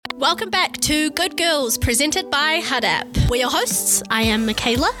Welcome back to Good Girls, presented by HUDAP. We're your hosts. I am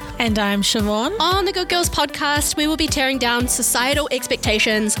Michaela. And I'm Siobhan. On the Good Girls podcast, we will be tearing down societal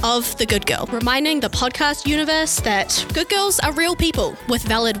expectations of the good girl, reminding the podcast universe that good girls are real people with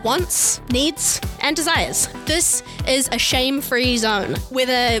valid wants, needs, and desires. This is a shame-free zone.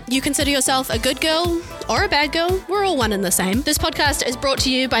 Whether you consider yourself a good girl or a bad girl, we're all one and the same. This podcast is brought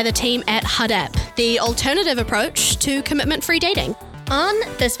to you by the team at HUDAP, the alternative approach to commitment-free dating. On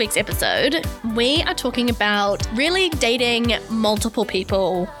this week's episode, we are talking about really dating multiple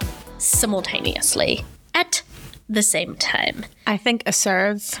people simultaneously at the same time. I think a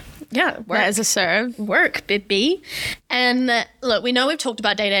serve. Yeah, work. That is a serve. Work, baby. And look, we know we've talked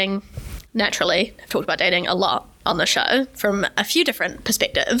about dating naturally. I've talked about dating a lot on the show from a few different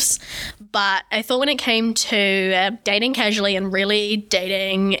perspectives. But I thought when it came to dating casually and really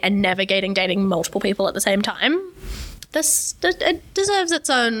dating and navigating dating multiple people at the same time, it deserves its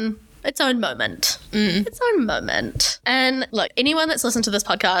own moment. Its own moment. And look, anyone that's listened to this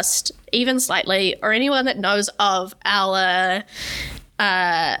podcast, even slightly, or anyone that knows of our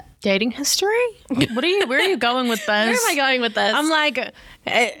Dating history? Where are you going with this? Where am I going with this? I'm like,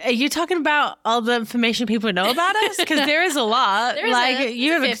 are you talking about all the information people know about us? Because there is a lot.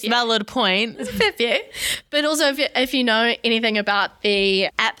 You have a valid point. It's a fair few. But also, if you know anything about the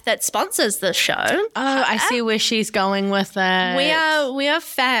app that sponsors this show. Oh, I see where she's going with it. We are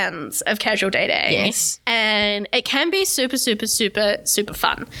fans of casual dating. Yes. And it can be super, super, super, super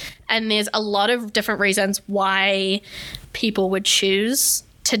fun. And there's a lot of different reasons why people would choose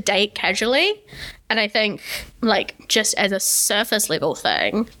to date casually. And I think, just as a surface level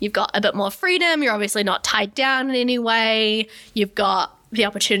thing, you've got a bit more freedom. You're obviously not tied down in any way. You've got the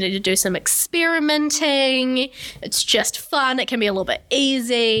opportunity to do some experimenting. It's just fun. It can be a little bit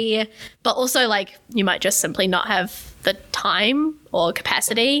easy. But also, you might just simply not have the time or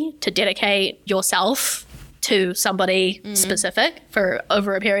capacity to dedicate yourself to somebody specific for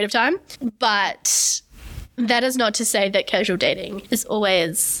over a period of time. But that is not to say that casual dating is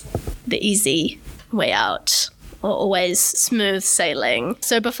always the easy way out or always smooth sailing.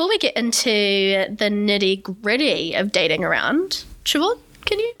 So before we get into the nitty-gritty of dating around, Siobhan,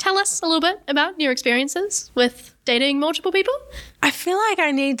 can you tell us a little bit about your experiences with dating multiple people? I feel like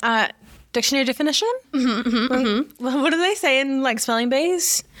I need a dictionary definition. What do they say in spelling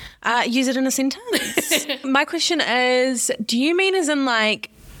bees? Use it in a sentence. My question is, do you mean as in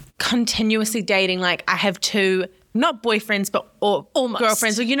continuously dating, I have two, not boyfriends, but or almost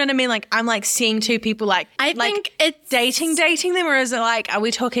girlfriends, or you know what I mean? I'm seeing two people I think it's dating them, or is it are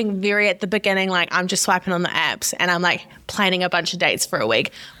we talking very at the beginning, I'm just swiping on the apps and I'm planning a bunch of dates for a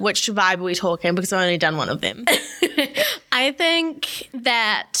week? Which vibe are we talking? Because I've only done one of them. I think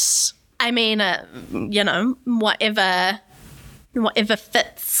that, whatever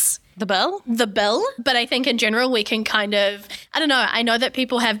fits the bill. But I think in general we can I don't know, I know that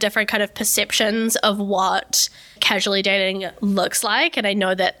people have different kind of perceptions of what casually dating looks like, and I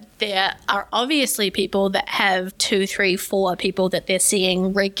know that there are obviously people that have 2, 3, 4 people that they're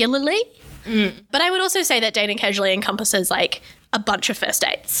seeing regularly. But I would also say that dating casually encompasses a bunch of first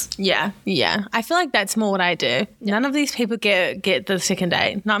dates. Yeah. I feel like that's more what I do. None of these people get the second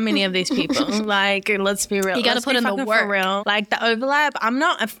date. Not many of these people. Let's be real. You got to put in the work. For real. The overlap, I'm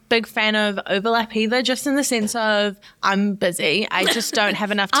not a big fan of overlap either, just in the sense of I'm busy. I just don't have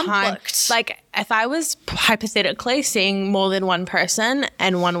enough time. I'm booked. If I was hypothetically seeing more than one person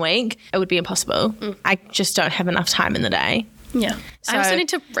in 1 week, it would be impossible. I just don't have enough time in the day. Yeah. So I also need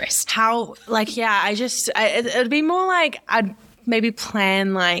to rest. It would be more I'd maybe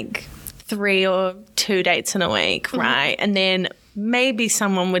plan 3 or 2 dates in a week, right? And then maybe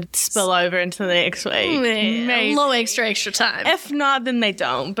someone would spill over into the next week. A little extra time. If not, then they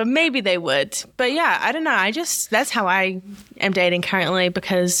don't. But maybe they would. But yeah, I don't know. that's how I am dating currently,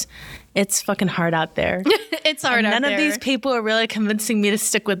 because it's fucking hard out there. It's hard out there. None of these people are really convincing me to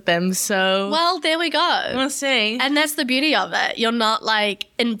stick with them, so... Well, there we go. We'll see. And that's the beauty of it. You're not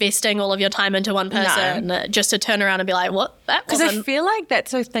investing all of your time into one person just to turn around and be like, what? That wasn't... Because I feel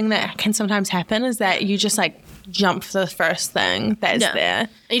that's a thing that can sometimes happen, is that you just jump for the first thing that is there. And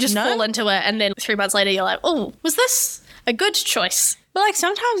you just fall into it, and then 3 months later you're like, oh, was this a good choice? But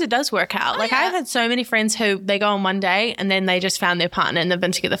sometimes it does work out. I've had so many friends who they go on one day and then they just found their partner and they've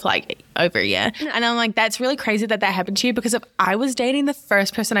been together for over a year. No. And I'm that's really crazy that happened to you, because if I was dating the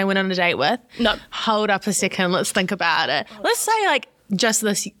first person I went on a date with, no. Hold up a second, let's think about it. Let's say just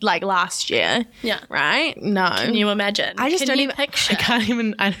this, like, last year. Yeah. Right? No. Can you imagine? I just Can don't you even picture. I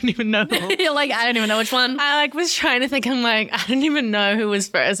don't even know. You're like, I don't even know which one. I like was trying to think. I'm like, I don't even know who was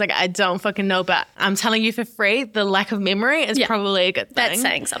first. Like, I don't fucking know. But I'm telling you for free, the lack of memory is probably a good thing. That's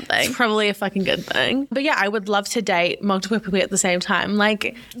saying something. It's probably a fucking good thing. But yeah, I would love to date multiple people at the same time.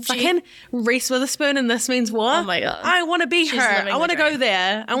 Like, fucking Reese Witherspoon and This Means War. Oh my God. I want to be her. living I want to the go dream.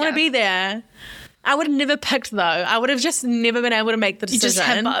 there. I want to be there. I would have never picked though. I would have just never been able to make the decision. just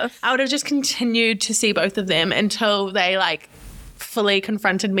had both. I would have just continued to see both of them until they like fully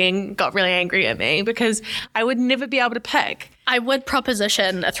confronted me and got really angry at me because I would never be able to pick. I would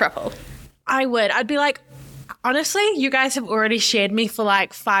proposition a throuple. I would. I'd be like, honestly, you guys have already shared me for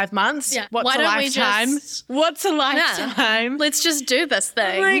like 5 months. Yeah. What's Why a don't we lifetime? just- What's a lifetime? Let's just do this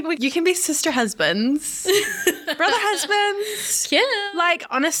thing. Like, you can be sister husbands, brother husbands. Yeah. Like,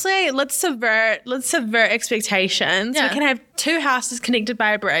 honestly, let's subvert expectations. Yeah. We can have 2 houses connected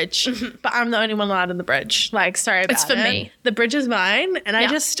by a bridge, but I'm the only one allowed on the bridge. Like, sorry about it. It's for me. The bridge is mine, and I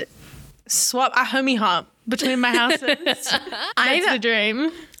Yeah. just swap a homie hop between my houses. That's the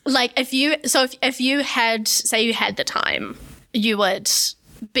dream. Like if you had, say you had the time, you would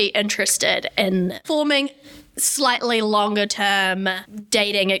be interested in forming slightly longer term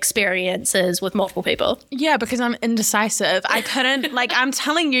dating experiences with multiple people. Yeah, because I'm indecisive. I couldn't, like, I'm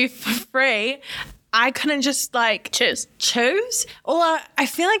telling you for free, I couldn't just, like, Choose. Or I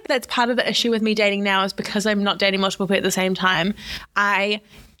feel like that's part of the issue with me dating now is because I'm not dating multiple people at the same time. I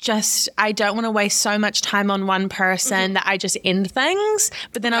don't want to waste so much time on one person that I just end things.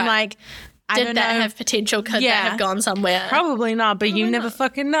 But then I'm like, I Did don't that know. have potential? Could Yeah. that have gone somewhere? Probably not, but you never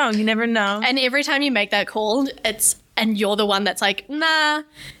fucking know. You never know. And every time you make that call, and you're the one that's like, nah,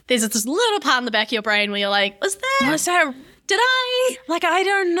 there's this little part in the back of your brain where you're like, was that? Did I? Like, I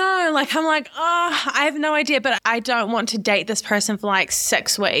don't know. Like, I'm like, oh, I have no idea, but I don't want to date this person for like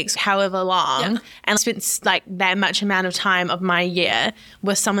 6 weeks, however long, and spend like that much amount of time of my year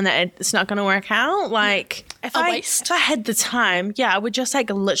with someone that it's not going to work out. Like, if I had the time, I would just like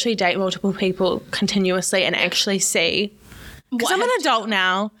literally date multiple people continuously and actually see. Because I'm an adult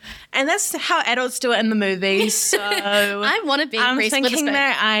now, and that's how adults do it in the movies. So I want to be. I'm Reese thinking Witherspoon.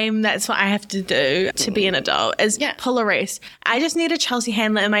 that that's what I have to do to be an adult is pull a Reese. I just need a Chelsea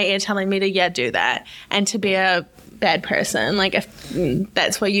Handler in my ear telling me to do that and to be a bad person. Like if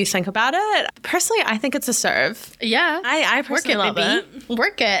that's what you think about it. Personally, I think it's a serve. Yeah, I personally love it.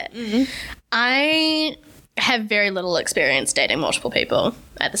 Work it. Mm-hmm. I have very little experience dating multiple people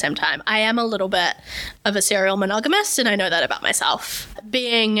at the same time. I am a little bit of a serial monogamist, and I know that about myself.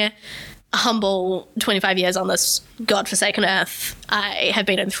 Being a humble 25 years on this godforsaken earth, I have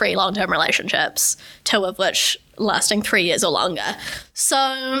been in 3 long-term relationships, 2 of which lasting 3 years or longer. So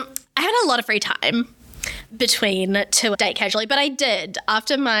I had a lot of free time between to date casually, but I did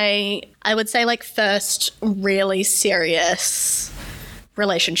after my, I would say, like, first really serious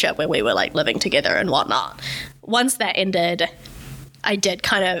relationship where we were like living together and whatnot. Once that ended, I did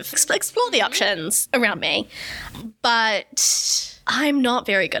kind of explore the options around me, but I'm not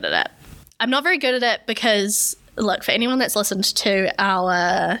very good at it. I'm not very good at it because, look, for anyone that's listened to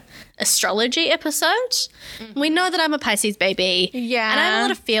our astrology episode, we know that I'm a Pisces baby. Yeah. And I have a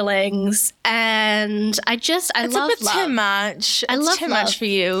lot of feelings, and it's It's love a bit love. too much. I love too love. much for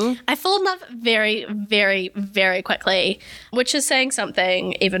you. I fall in love very, very, very quickly, which is saying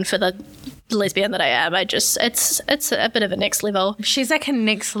something even for the lesbian that I am. It's a bit of a next level. She's like a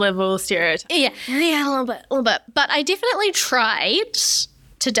next level stereotype. Yeah, a little bit. But I definitely tried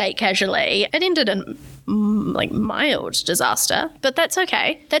to date casually. It ended in like mild disaster, but that's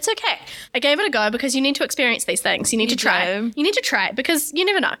okay. I gave it a go because you need to experience these things. You need to try. You need to try it because you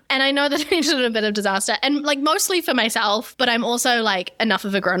never know. And I know that it ended in a bit of disaster, and like mostly for myself, but I'm also like enough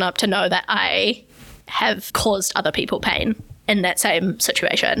of a grown up to know that I have caused other people pain in that same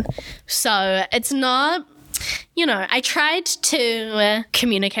situation. So it's not, I tried to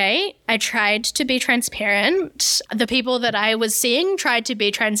communicate. I tried to be transparent. The people that I was seeing tried to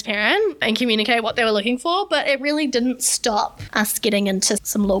be transparent and communicate what they were looking for, but it really didn't stop us getting into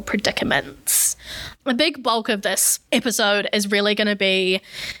some little predicaments. A big bulk of this episode is really going to be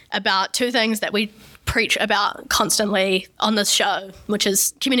about 2 things that we preach about constantly on this show, which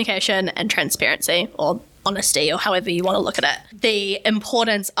is communication and transparency, or honesty, or however you want to look at it. The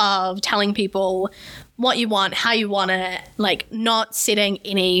importance of telling people what you want, how you want it, like not setting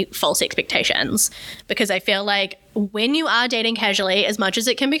any false expectations. Because I feel like when you are dating casually, as much as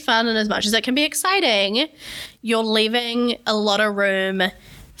it can be fun and as much as it can be exciting, you're leaving a lot of room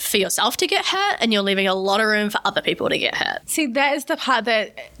for yourself to get hurt, and you're leaving a lot of room for other people to get hurt. See, that is the part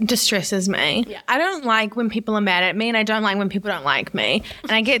that distresses me. Yeah. I don't like when people are mad at me, and I don't like when people don't like me.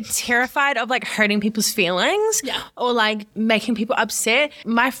 And I get terrified of like hurting people's feelings or like making people upset.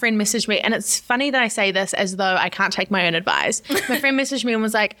 My friend messaged me, and it's funny that I say this as though I can't take my own advice. My friend messaged me and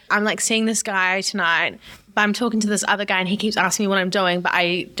was like, I'm like seeing this guy tonight, but I'm talking to this other guy and he keeps asking me what I'm doing, but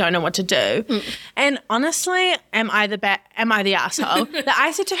I don't know what to do. And honestly, am I the asshole? That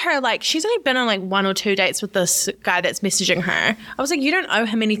I said to her, like, she's only been on like 1 or 2 dates with this guy that's messaging her. I was like, you don't owe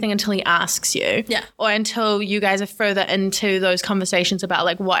him anything until he asks you. Yeah. Or until you guys are further into those conversations about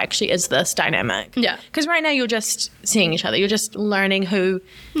like what actually is this dynamic. Yeah. Because right now you're just seeing each other. You're just learning who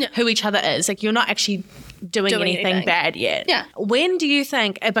each other is. Like you're not actually doing anything bad yet. Yeah. When do you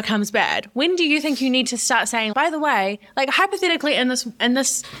think it becomes bad? When do you think you need to start saying, by the way, like hypothetically in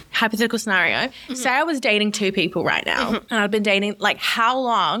this hypothetical scenario, say I was dating 2 people right now and I've been dating, like how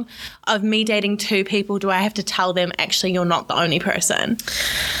long of me dating 2 people do I have to tell them actually you're not the only person?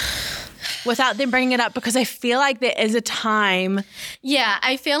 Without them bringing it up, because I feel like there is a time. Yeah,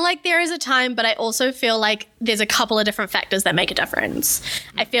 I feel like there is a time, but I also feel like there's a couple of different factors that make a difference.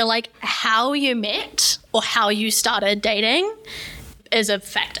 I feel like how you met or how you started dating is a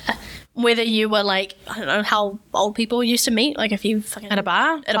factor. Whether you were like, I don't know how old people used to meet, like if you fucking At a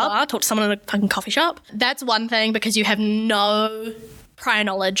bar? talk to someone in a fucking coffee shop. That's one thing because you have no prior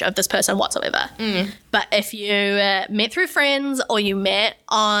knowledge of this person whatsoever. But if you met through friends or you met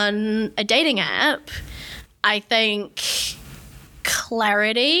on a dating app, I think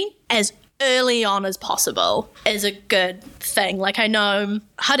clarity as early on as possible is a good thing. Like I know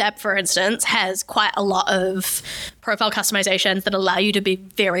HUD app, for instance, has quite a lot of profile customizations that allow you to be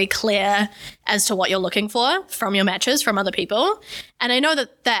very clear as to what you're looking for from your matches from other people. And I know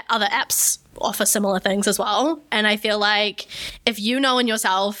that other apps offer similar things as well. And I feel like if you know in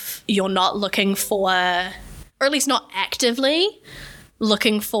yourself you're not looking for, or at least not actively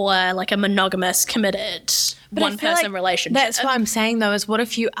looking for like a monogamous, committed, one-person relationship. That's what I'm saying though, is what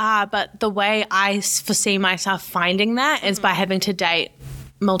if you are, but the way I foresee myself finding that is by having to date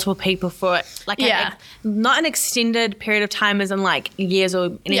multiple people for it. Like not an extended period of time as in like years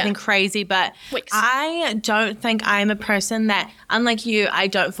or anything crazy, but weeks. I don't think I'm a person that, unlike you, I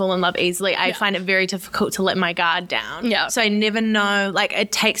don't fall in love easily. I find it very difficult to let my guard down. Yeah. So I never know, like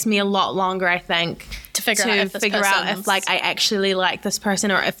it takes me a lot longer, I think, to figure out if like I actually like this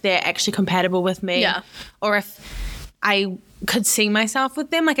person or if they're actually compatible with me. Yeah. Or if I could see myself with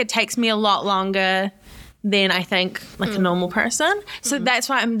them. Like it takes me a lot longer than I think like a normal person. So that's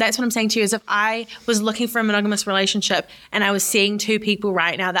what I'm saying to you is if I was looking for a monogamous relationship and I was seeing 2 people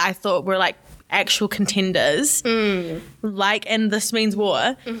right now that I thought were like actual contenders, like, and this means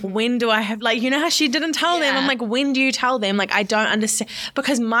war, when do I have, like, you know how she didn't tell them? I'm like, when do you tell them? Like, I don't understand.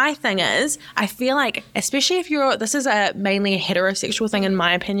 Because my thing is, I feel like, especially if this is mainly a heterosexual thing in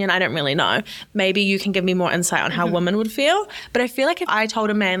my opinion, I don't really know. Maybe you can give me more insight on how women would feel. But I feel like if I told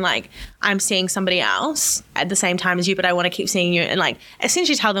a man, like, I'm seeing somebody else at the same time as you, but I want to keep seeing you, and like,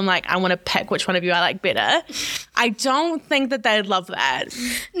 essentially tell them, like, I want to pick which one of you I like better, I don't think that they'd love that.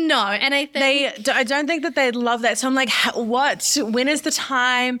 No, and I think I don't think that they'd love that. So I'm like, what? When is the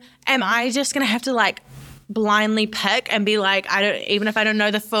time? Am I just going to have to like blindly pick and be like, even if I don't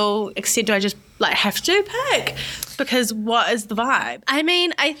know the full extent, do I just like have to pick? Because what is the vibe? I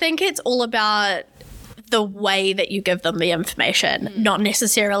mean, I think it's all about the way that you give them the information, not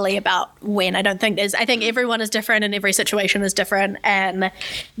necessarily about when. I think everyone is different and every situation is different and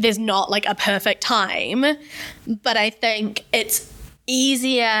there's not like a perfect time. But I think it's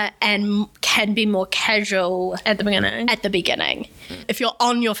easier and can be more casual At the beginning. If you're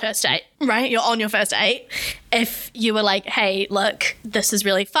on your first date, right? You're on your first date. If you were like, hey, look, this is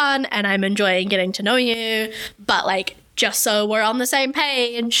really fun and I'm enjoying getting to know you, but like, just so we're on the same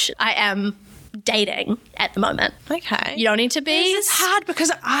page, I am dating at the moment. Okay. You don't need to be. It's hard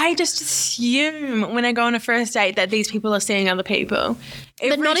because I just assume when I go on a first date that these people are seeing other people.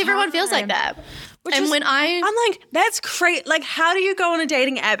 But not everyone feels like that. I'm like, that's great. Like, how do you go on a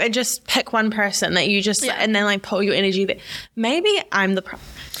dating app and just pick one person that you just, and then like pull your energy there? Maybe I'm the problem.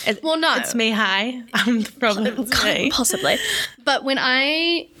 Well, no. It's me, hi. I'm the problem. It's me. Possibly. But when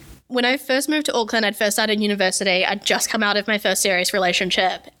I first moved to Auckland, I'd first started university. I'd just come out of my first serious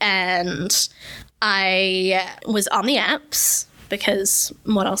relationship and I was on the apps because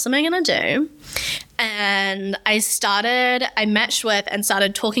what else am I going to do? And I matched with and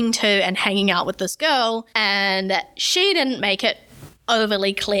started talking to and hanging out with this girl, and she didn't make it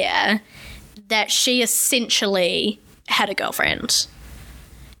overly clear that she essentially had a girlfriend.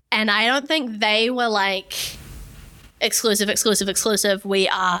 And I don't think they were like exclusive. We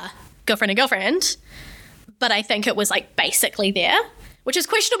are girlfriend and girlfriend. But I think it was like basically there, which is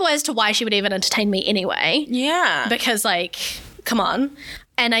questionable as to why she would even entertain me anyway. Yeah. Because like, come on.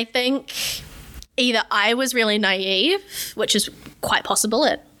 And I think either I was really naive, which is quite possible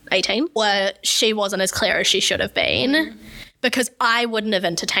at 18, or she wasn't as clear as she should have been, because I wouldn't have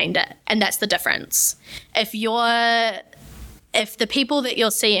entertained it. And that's the difference. If the people that you're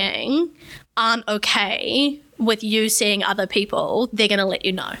seeing aren't okay with you seeing other people, they're going to let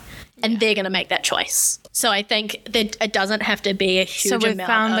you know. And they're going to make that choice. So I think that it doesn't have to be a huge amount. So we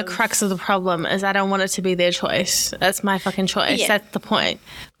found the crux of the problem is I don't want it to be their choice. That's my fucking choice. Yeah. That's the point.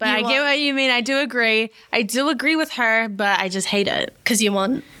 But I get what you mean. I do agree. I do agree with her, but I just hate it. Because you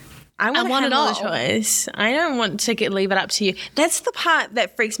want... I want it all. Choice. I don't want to leave it up to you. That's the part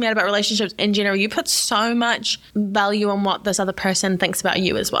that freaks me out about relationships in general. You put so much value on what this other person thinks about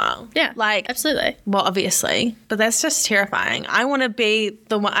you as well. Yeah, like absolutely. Well, obviously, but that's just terrifying. I want to be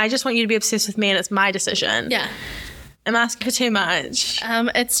the one. I just want you to be obsessed with me, and it's my decision. Yeah. I'm asking for too much.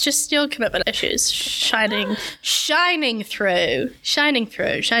 It's just your commitment issues shining through.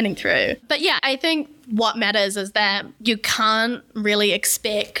 But yeah, I think what matters is that you can't really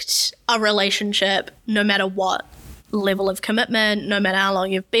expect a relationship, no matter what level of commitment, no matter how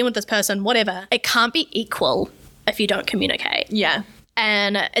long you've been with this person, whatever. It can't be equal if you don't communicate. Yeah.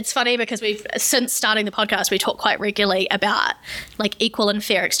 And it's funny because since starting the podcast, we talk quite regularly about like equal and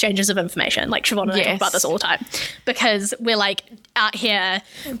fair exchanges of information. Like Siobhan and I talk about this all the time because we're like out here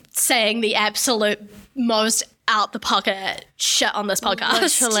saying the absolute most out the pocket shit on this podcast.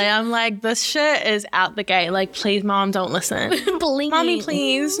 Literally, I'm like, this shit is out the gate. Like, please, Mom, don't listen. Please. Mommy,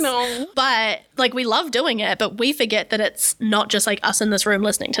 please, no. But like, we love doing it, but we forget that it's not just like us in this room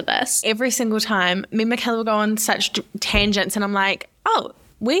listening to this. Every single time, me and Michaela will go on such tangents, and I'm like, oh,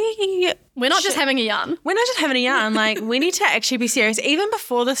 we're not just having a yarn. We're not just having a yarn. Like, we need to actually be serious. Even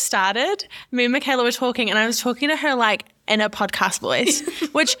before this started, me and Michaela were talking, and I was talking to her like in a podcast voice,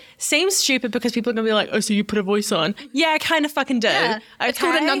 which seems stupid because people are going to be like, oh, so you put a voice on. Yeah, I kind of fucking do. Yeah, okay? It's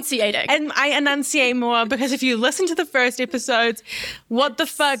called enunciating. And I enunciate more because if you listen to the first episodes, what the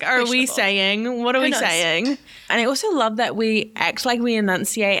fuck are we saying? What are we saying? And I also love that we act like we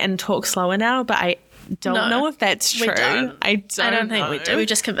enunciate and talk slower now, but I don't know if that's true. I don't think we do. We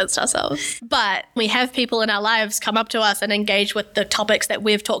just convinced ourselves. But we have people in our lives come up to us and engage with the topics that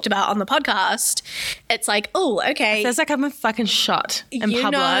we've talked about on the podcast. It's like, oh, okay. It feels like I'm a fucking shot in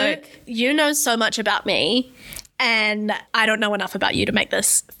public. You know so much about me, and I don't know enough about you to make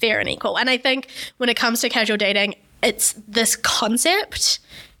this fair and equal. And I think when it comes to casual dating, it's this concept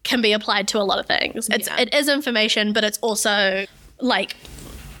can be applied to a lot of things. It is information, but it's also like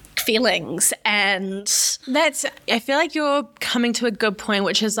feelings, and I feel like you're coming to a good point,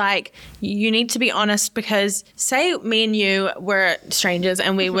 which is like you need to be honest, because say me and you were strangers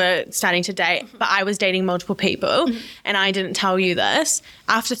and we were starting to date, but I was dating multiple people and I didn't tell you this.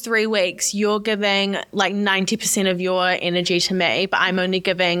 After 3 weeks, you're giving like 90% of your energy to me, but I'm only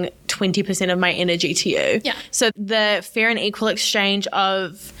giving 20% of my energy to you. Yeah. So the fair and equal exchange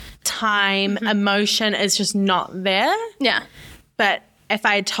of time, emotion is just not there. Yeah. But if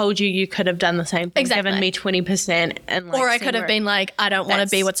I had told you, you could have done the same thing, given me 20%. Or I could have been like, I don't want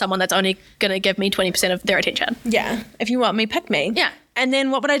to be with someone that's only going to give me 20% of their attention. Yeah. If you want me, pick me. Yeah. And then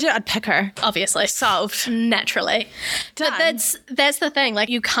what would I do? I'd pick her. Obviously. Solved. Naturally. Done. But that's the thing. Like,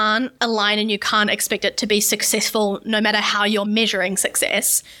 you can't align and you can't expect it to be successful no matter how you're measuring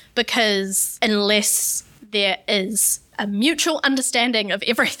success, because unless there is a mutual understanding of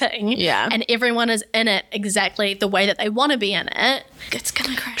everything, and everyone is in it exactly the way that they want to be in it, it's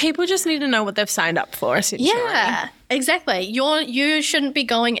gonna crash. People just need to know what they've signed up for, essentially. Yeah, exactly. You shouldn't be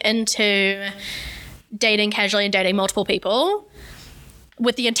going into dating casually and dating multiple people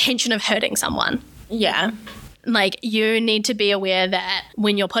with the intention of hurting someone. Yeah. Like, you need to be aware that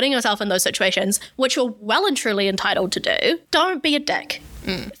when you're putting yourself in those situations, which you're well and truly entitled to do, don't be a dick.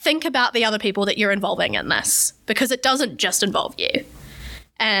 Think about the other people that you're involving in this, because it doesn't just involve you.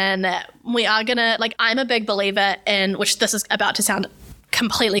 And we are gonna, like, I'm a big believer in, which this is about to sound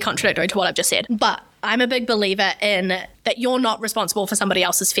completely contradictory to what I've just said, but I'm a big believer in that you're not responsible for somebody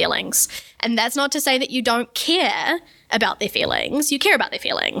else's feelings. And that's not to say that you don't care about their feelings. You care about their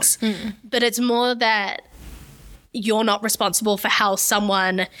feelings. But it's more that you're not responsible for how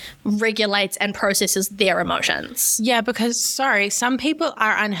someone regulates and processes their emotions. Yeah, because, some people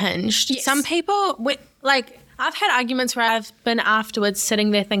are unhinged. Yes. Some people, like, I've had arguments where I've been afterwards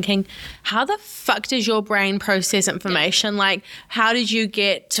sitting there thinking, how the fuck does your brain process information? Like, how did you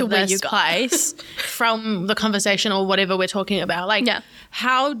get to where this you got. place from the conversation or whatever we're talking about? Like,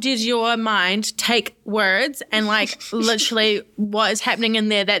 how did your mind take words and like literally what is happening in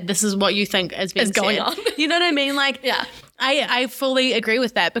there that this is what you think is being going said? on. You know what I mean? Like, Yeah. I fully agree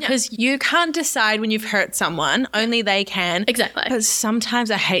with that because you can't decide when you've hurt someone. Only they can. Exactly. But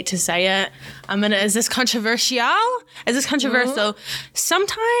sometimes I hate to say it. Is this controversial? Is this controversial?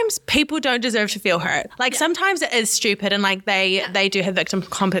 Sometimes people don't deserve to feel hurt. Like sometimes it is stupid and like they do have victim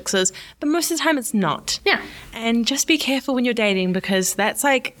complexes, but most of the time it's not. Yeah. And just be careful when you're dating because that's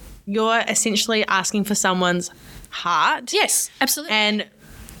like you're essentially asking for someone's heart. Yes, absolutely. And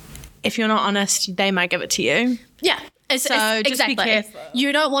if you're not honest, they might give it to you. Yeah. So just be exactly. careful.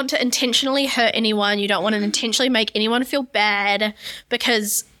 You don't want to intentionally hurt anyone. You don't want to intentionally make anyone feel bad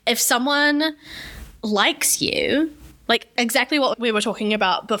because if someone likes you, like exactly what we were talking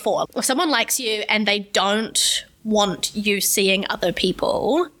about before, if someone likes you and they don't want you seeing other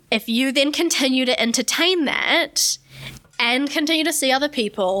people, if you then continue to entertain that and continue to see other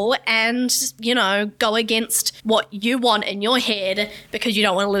people and, you know, go against what you want in your head because you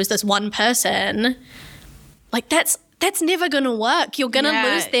don't want to lose this one person, like that's never going to work. You're going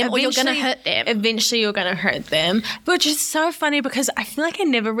to lose them or you're going to hurt them. Eventually you're going to hurt them. Which is so funny because I feel like I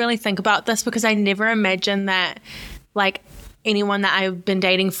never really think about this because I never imagine that like anyone that I've been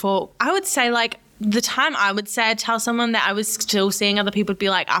dating for, I would say like the time I would say I'd tell someone that I was still seeing other people would be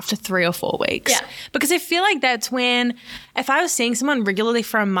like after 3 or 4 weeks. Yeah. Because I feel like that's when, if I was seeing someone regularly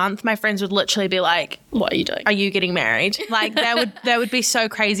for a month, my friends would literally be like, What are you doing? are you getting married? Like that would be so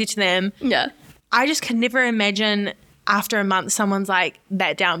crazy to them. Yeah. I just could never imagine after a month someone's like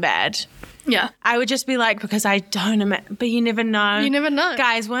that down bad. Yeah. I would just be like, because I don't imagine, but you never know. You never know.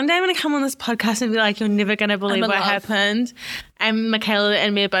 Guys, one day I'm going to come on this podcast and be like, you're never going to believe what happened. And Michaela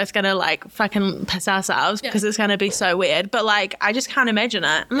and me are both going to like fucking piss ourselves because it's going to be so weird. But like, I just can't imagine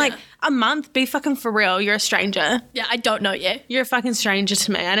it. I'm like, a month, be fucking for real. You're a stranger. Yeah, I don't know you. You're a fucking stranger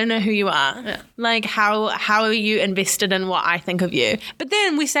to me. I don't know who you are. Yeah. Like, how are you invested in what I think of you? But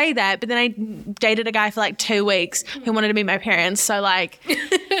then we say that, but then I dated a guy for like 2 weeks who wanted to be my parents. So like,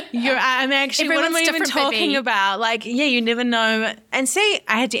 I'm actually, what am I even talking about? Like, yeah, you never know. And see,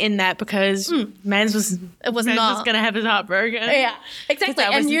 I had to end that because Mans was going to have his heart broken. Yeah, exactly. I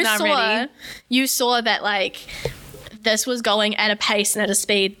was And not ready. you saw that like this was going at a pace and at a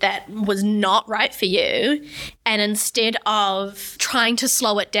speed that was not right for you. And instead of trying to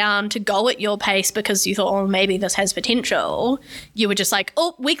slow it down to go at your pace because you thought, oh, maybe this has potential, you were just like,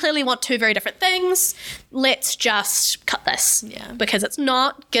 oh, we clearly want 2 very different things. Let's just cut this. Yeah. Because it's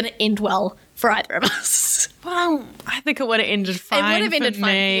not going to end well for either of us. Well, I think it would have ended fine. It would have ended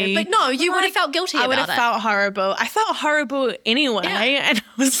fine for you. But no, you would have felt guilty about it. I would have felt horrible. I felt horrible anyway. Yeah. And I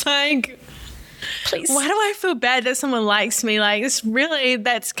was like, Please. why do I feel bad that someone likes me? Like, it's really,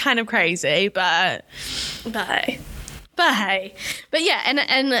 that's kind of crazy, but But hey. But yeah, and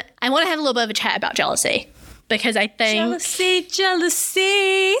I want to have a little bit of a chat about jealousy because I think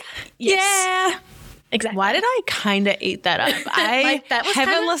jealousy. Yes. Yeah. exactly. Why did I kind of eat that up? I Like, that was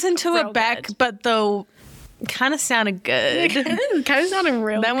haven't kinda listened to real it back, good. but the kind of sounded good. It kind of sounded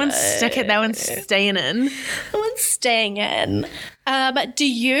real. That one's good. sticking. That one's staying in. That one's staying in. But do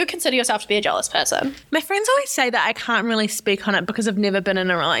you consider yourself to be a jealous person? My friends always say that I can't really speak on it because I've never been in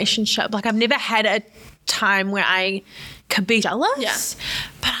a relationship. Like, I've never had a time where I could be jealous. Yeah.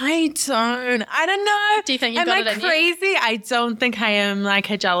 But I don't know. Do you think you've am got I it in you? crazy? I don't think I am like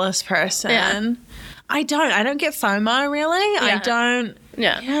a jealous person. Yeah. I don't get FOMO really. I don't.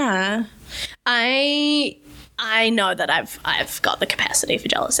 Yeah. Yeah. I know that I've got the capacity for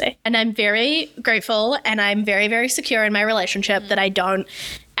jealousy, and I'm very grateful, and I'm very, very secure in my relationship that I don't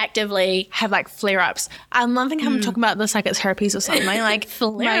actively Have like flare-ups. I'm loving how I'm talking about this like it's herpes or something. Like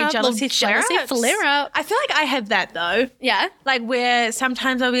my jealousy flare-ups. flare-up. I feel like I have that though. Yeah. Like where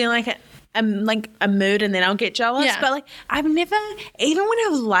sometimes I'll be in like a mood and then I'll get jealous. Yeah. But like I've never, even when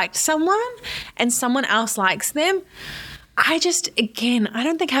I've liked someone and someone else likes them, I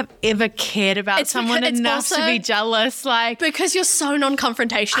don't think I've ever cared about It's someone because- it's enough to also- be jealous. Like, Because you're so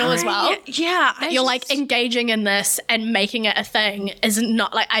non-confrontational as well. Yeah. You're like engaging in this and making it a thing is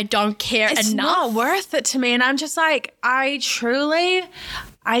not like I don't care it's enough. not worth it to me. And I'm just like, I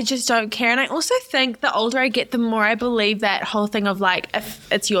just don't care. And I also think the older I get, the more I believe that whole thing of like,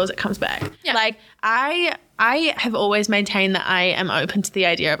 if it's yours, it comes back. Yeah. Like I have always maintained that I am open to the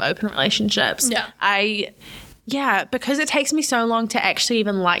idea of open relationships. Yeah. yeah, because it takes me so long to actually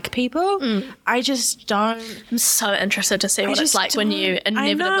even like people, I just don't. I'm so interested to see what it's like when you I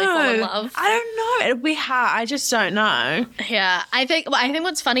inevitably fall in know. love. I don't know. It'll be hard. I just don't know. Yeah, I think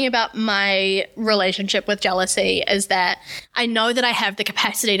what's funny about my relationship with jealousy is that I know that I have the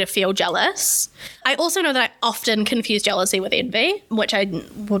capacity to feel jealous. I also know that I often confuse jealousy with envy, which I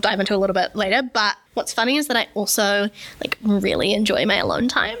will dive into a little bit later. But what's funny is that I also like really enjoy my alone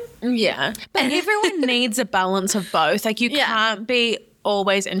time. Yeah. But everyone needs a balance of both. Like, you can't be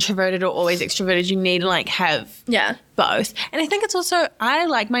always introverted or always extroverted. You need to like have both. And I think it's also, I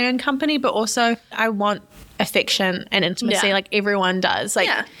like my own company, but also I want affection and intimacy like everyone does. Like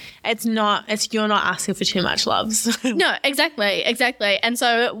you're not asking for too much, loves. No, exactly. And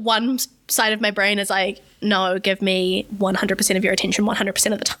so one side of my brain is like, no, give me 100% of your attention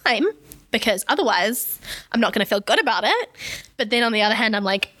 100% of the time, because otherwise I'm not going to feel good about it. But then on the other hand, I'm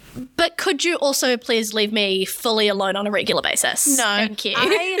like, but could you also please leave me fully alone on a regular basis? No. Thank you.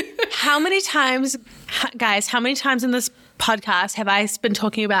 How many times in this podcast have I been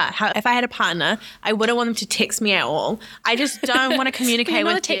talking about how if I had a partner, I wouldn't want them to text me at all. I just don't want to communicate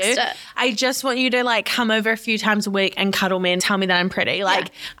with you. I just want you to like come over a few times a week and cuddle me and tell me that I'm pretty.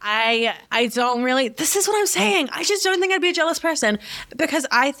 Like I don't really, this is what I'm saying. I just don't think I'd be a jealous person, because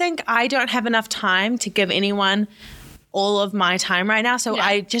I think I don't have enough time to give anyone all of my time right now, so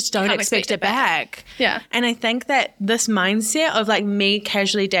I just don't expect it back. Yeah. And I think that this mindset of like me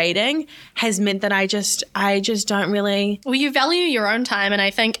casually dating has meant that I just don't really. Well, you value your own time, and I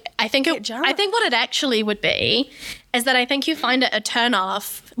think what it actually would be is that I think you find it a turn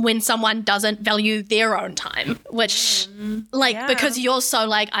off when someone doesn't value their own time, which because you're so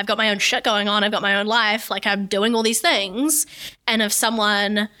like, I've got my own shit going on, I've got my own life, like I'm doing all these things, and if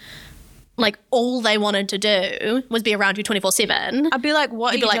someone like all they wanted to do was be around you 24/7. I'd be like,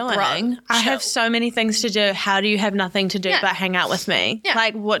 what are you like, doing? bro, I have so many things to do. How do you have nothing to do but hang out with me? Yeah.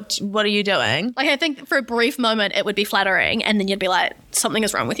 Like, what are you doing? Like, I think for a brief moment it would be flattering, and then you'd be like, something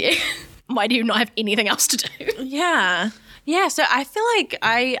is wrong with you. Why do you not have anything else to do? Yeah. Yeah, so I feel like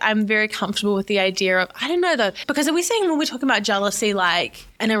I'm very comfortable with the idea of, I don't know though, because are we saying when we're talking about jealousy like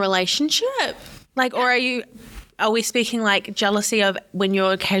in a relationship? Like, or are we speaking like jealousy of when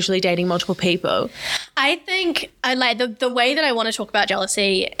you're casually dating multiple people? I think I like the way that I want to talk about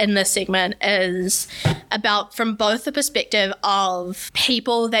jealousy in this segment is about from both the perspective of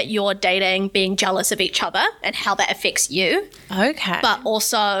people that you're dating being jealous of each other and how that affects you. Okay. But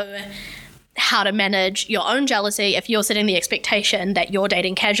also how to manage your own jealousy if you're setting the expectation that you're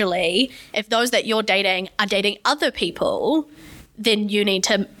dating casually. If those that you're dating are dating other people, then you need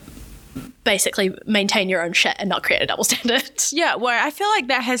to basically maintain your own shit and not create a double standard. Yeah, well, I feel like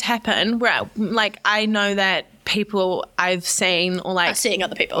that has happened where, like, I know that people I've seen or like... Are seeing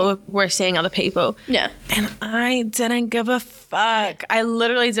other people. Or we're seeing other people. Yeah. And I didn't give a fuck. I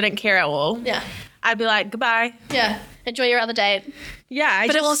literally didn't care at all. Yeah. I'd be like, goodbye. Yeah. Enjoy your other date. Yeah.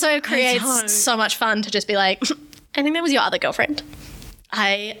 But it also creates so much fun to just be like, I think that was your other girlfriend.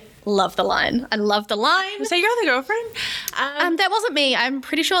 I love the line. I love the line. Was that your other girlfriend? That wasn't me. I'm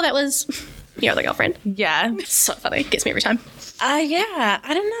pretty sure that was your other girlfriend. Yeah. It's so funny. Gets me every time. Yeah.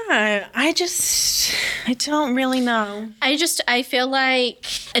 I don't know. I don't really know. I feel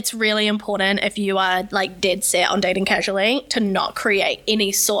like it's really important if you are like dead set on dating casually to not create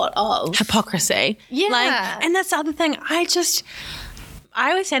any sort of hypocrisy. Yeah. Like, and that's the other thing. I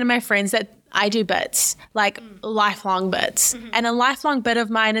always say to my friends that I do bits, like lifelong bits. Mm-hmm. And a lifelong bit of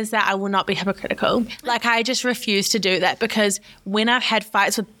mine is that I will not be hypocritical. Like, I just refuse to do that, because when I've had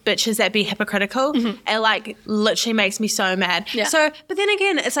fights with bitches that be hypocritical, it like literally makes me so mad. Yeah. So, but then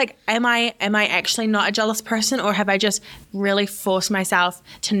again, it's like, am I actually not a jealous person, or have I just really forced myself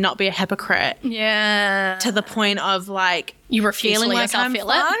to not be a hypocrite? Yeah. To the point of like, you refuse feeling to let like yourself I'm feel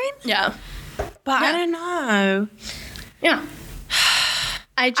fine? it. Yeah. But I don't know. Yeah.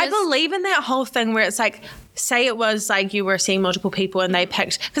 I believe in that whole thing where it's like, say it was like you were seeing multiple people and they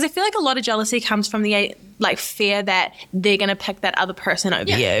picked, because I feel like a lot of jealousy comes from the like fear that they're going to pick that other person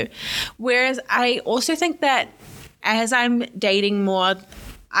over you. Whereas I also think that as I'm dating more,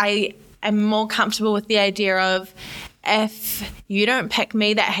 I am more comfortable with the idea of, if you don't pick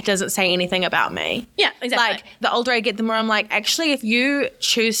me, that doesn't say anything about me. Yeah, exactly. Like, the older I get, the more I'm like, actually, if you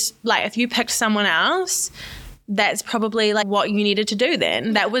choose, like, if you picked someone else, that's probably like what you needed to do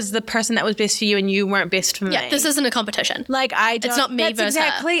then. That was the person that was best for you and you weren't best for me. Yeah, this isn't a competition. Like, it's not me versus her.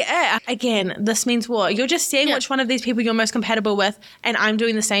 That's exactly it. Again, this means what? You're just seeing which one of these people you're most compatible with, and I'm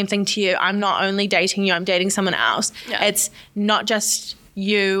doing the same thing to you. I'm not only dating you, I'm dating someone else. Yeah. It's not just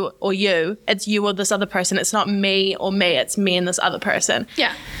you or you. It's you or this other person. It's not me or me. It's me and this other person.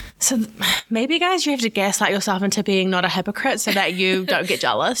 Yeah. So maybe, guys, you have to gaslight yourself into being not a hypocrite so that you don't get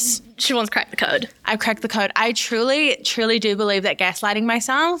jealous. She wants to crack the code. I've cracked the code. I truly, truly do believe that gaslighting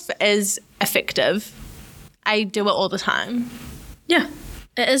myself is effective. I do it all the time. Yeah.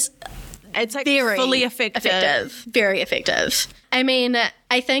 It is It's like very fully effective. Very effective. I mean,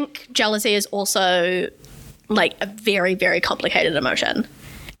 I think jealousy is also like a very, very complicated emotion.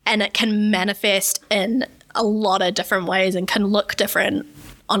 And it can manifest in a lot of different ways and can look different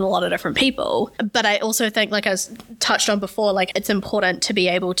on a lot of different people. But I also think, like I was touched on before, like it's important to be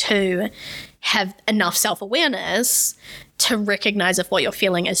able to have enough self-awareness to recognize if what you're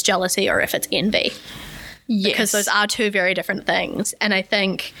feeling is jealousy or if it's envy. Yes. Because those are two very different things. And I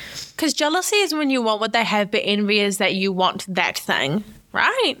think... Because jealousy is when you want what they have, but envy is that you want that thing,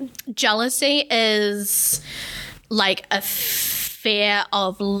 right? Jealousy is like a fear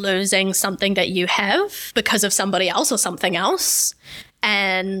of losing something that you have because of somebody else or something else.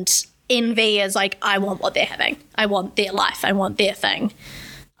 And envy is like, I want what they're having. I want their life. I want their thing.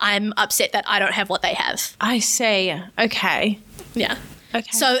 I'm upset that I don't have what they have. I see. Okay. Yeah.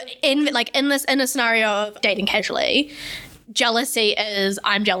 Okay. So in a scenario of dating casually, jealousy is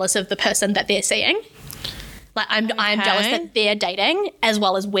I'm jealous of the person that they're seeing. Like I'm jealous that they're dating as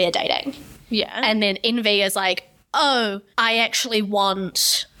well as we're dating. Yeah. And then envy is like, oh, I actually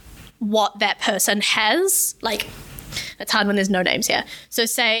want what that person has. Like, it's hard when there's no names here. So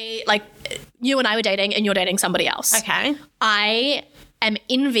say, like, you and I were dating and you're dating somebody else. Okay. I am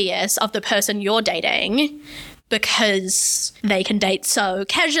envious of the person you're dating because they can date so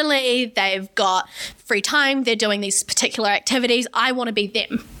casually. They've got free time. They're doing these particular activities. I want to be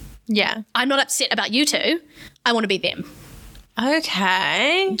them. Yeah. I'm not upset about you two. I want to be them.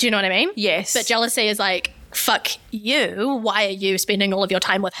 Okay. Do you know what I mean? Yes. But jealousy is like, fuck you. Why are you spending all of your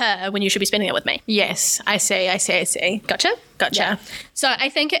time with her when you should be spending it with me? Yes. I see. Gotcha? Gotcha. So I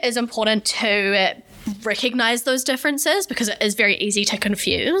think it is important to recognize those differences because it is very easy to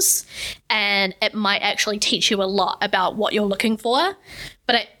confuse and it might actually teach you a lot about what you're looking for.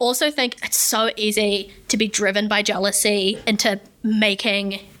 But I also think it's so easy to be driven by jealousy into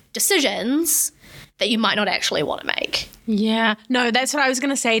making decisions that you might not actually want to make. Yeah. No, that's what I was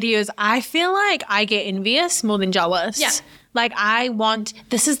going to say to you is I feel like I get envious more than jealous. Yeah. Like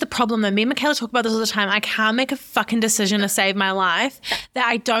this is the problem, and me and Michaela talk about this all the time. I can't make a fucking decision to save my life that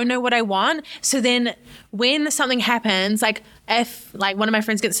I don't know what I want. So then when something happens, like if like one of my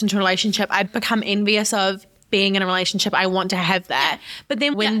friends gets into a relationship, I become envious of being in a relationship. I want to have that. But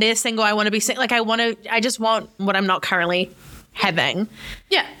then when they're single, I want to be single. Like I just want what I'm not currently having.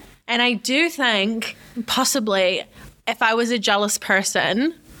 Yeah. And I do think possibly if I was a jealous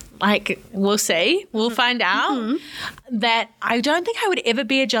person, like we'll see, we'll find out, that I don't think I would ever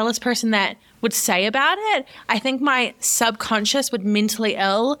be a jealous person that would say about it. I think my subconscious would mentally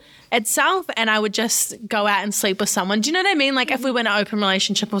ill itself and I would just go out and sleep with someone. Do you know what I mean? Like if we were in an open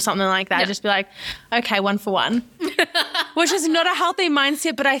relationship or something like that, I'd just be like, okay, 1 for 1. Which is not a healthy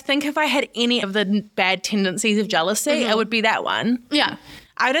mindset, but I think if I had any of the bad tendencies of jealousy, it would be that one. Yeah.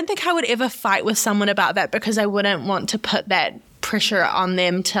 I don't think I would ever fight with someone about that because I wouldn't want to put that pressure on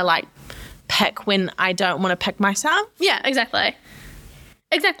them to like pick when I don't want to pick myself. Yeah, exactly.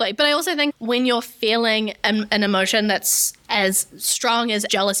 Exactly. But I also think when you're feeling an emotion that's as strong as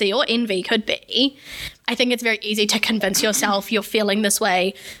jealousy or envy could be, I think it's very easy to convince yourself you're feeling this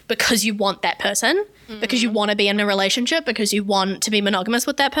way because you want that person, because you want to be in a relationship, because you want to be monogamous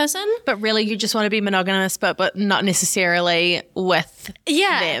with that person. But really you just want to be monogamous but not necessarily with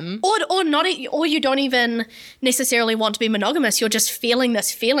them. Or you don't even necessarily want to be monogamous. You're just feeling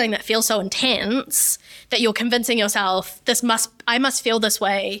this feeling that feels so intense that you're convincing yourself I must feel this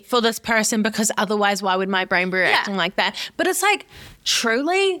way for this person because otherwise why would my brain be reacting like that? But it's like,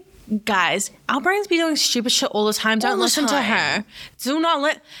 truly, guys, our brains be doing stupid shit all the time. Don't listen to her. Do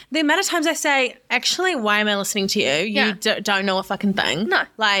not the amount of times I say, actually, why am I listening to you? You don't know a fucking thing. No.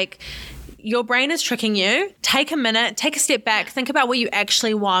 Like, your brain is tricking you. Take a minute, take a step back, think about what you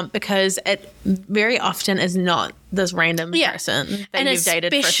actually want because it very often is not this random person that you've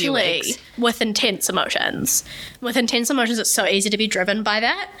dated for a few weeks. Especially with intense emotions. With intense emotions, it's so easy to be driven by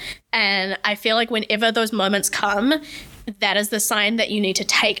that. And I feel like whenever those moments come, that is the sign that you need to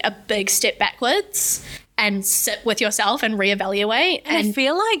take a big step backwards and sit with yourself and reevaluate. And I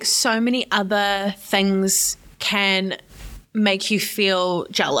feel like so many other things can make you feel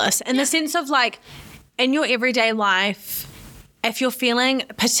jealous in the sense of like in your everyday life, if you're feeling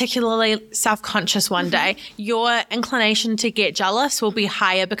particularly self-conscious one day, your inclination to get jealous will be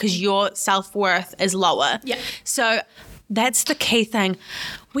higher because your self-worth is lower. Yeah. So That's the key thing.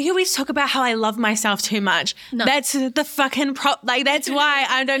 We always talk about how I love myself too much. No. That's the fucking like, that's why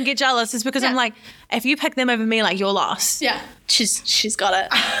I don't get jealous, is because I'm like, if you pick them over me, like, you're lost. Yeah. She's got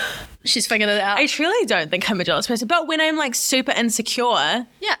it. She's figured it out. I truly don't think I'm a jealous person. But when I'm like super insecure,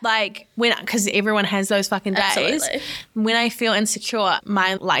 like because everyone has those fucking days, Absolutely. when I feel insecure,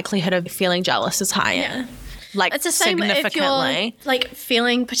 my likelihood of feeling jealous is higher. Yeah. Like, It's the same significantly. if you're like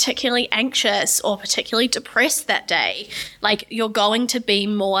feeling particularly anxious or particularly depressed that day. Like, you're going to be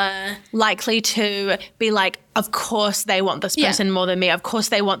more likely to be like, of course they want this Yeah. person more than me. Of course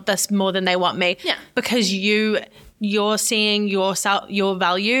they want this more than they want me. Yeah. Because you're seeing your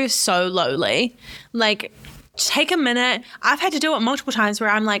value so lowly. Like, take a minute. I've had to do it multiple times where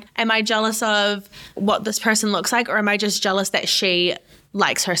I'm like, am I jealous of what this person looks like, or am I just jealous that she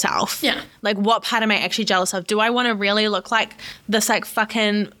likes herself? Yeah. Like, what part am I actually jealous of? Do I want to really look like this like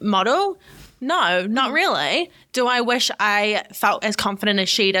fucking model? No, not really. Do I wish I felt as confident as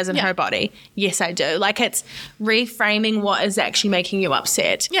she does in her body? Yes, I do. Like, it's reframing what is actually making you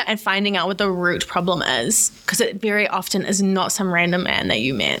upset and finding out what the root problem is, because it very often is not some random man that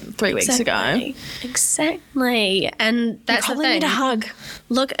you met 3 weeks ago. Exactly. And that's the Probably thing. need a hug.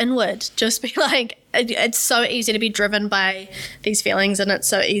 Look inward. Just be like, it's so easy to be driven by these feelings, and it's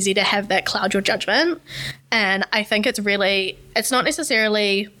so easy to have that cloud your judgment. And I think it's not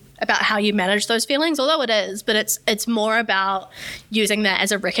necessarily about how you manage those feelings, although it is, but it's more about using that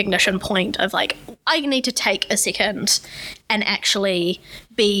as a recognition point of like, I need to take a second and actually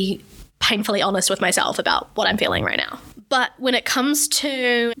be painfully honest with myself about what I'm feeling right now. But when it comes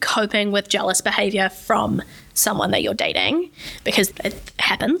to coping with jealous behavior from someone that you're dating, because it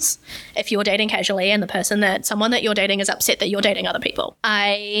happens, if you're dating casually and someone that you're dating is upset that you're dating other people,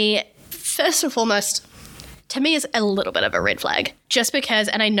 first and foremost, to me, is a little bit of a red flag, just because,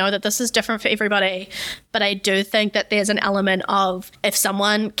 and I know that this is different for everybody, but I do think that there's an element of, if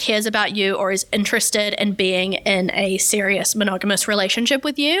someone cares about you or is interested in being in a serious monogamous relationship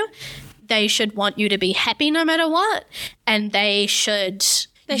with you, they should want you to be happy no matter what, and you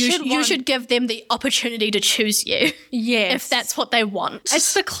should give them the opportunity to choose you. Yes. If that's what they want.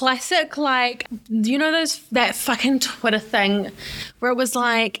 It's the classic, like, you know that fucking Twitter thing where it was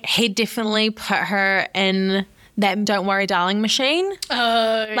like, he definitely put her in that "Don't Worry, Darling" machine.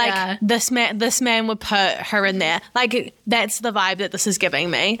 Oh, Like, this man would put her in there. Like, that's the vibe that this is giving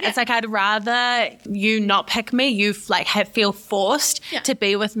me. Yeah. It's like, I'd rather you not pick me, you like feel forced to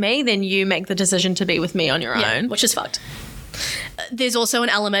be with me, than you make the decision to be with me on your own. Which is fucked. There's also an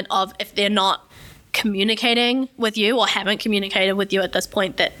element of, if they're not communicating with you or haven't communicated with you at this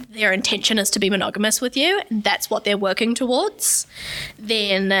point that their intention is to be monogamous with you, and that's what they're working towards,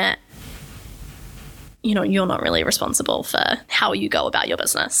 then you're not really responsible for how you go about your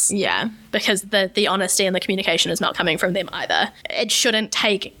business. Yeah. Because the honesty and the communication is not coming from them either. It shouldn't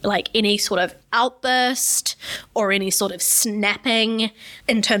take like any sort of outburst or any sort of snapping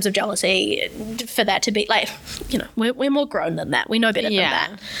in terms of jealousy for that to be like, we're more grown than that. We know better than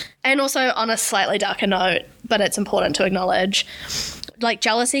that. And also, on a slightly darker note, but it's important to acknowledge, like,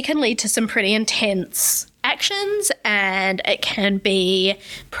 jealousy can lead to some pretty intense actions, and it can be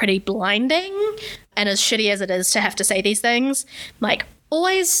pretty blinding. And as shitty as it is to have to say these things, like,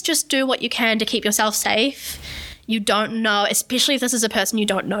 always just do what you can to keep yourself safe. You don't know, especially if this is a person you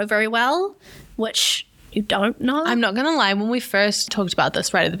don't know very well, which you don't know. I'm not going to lie. When we first talked about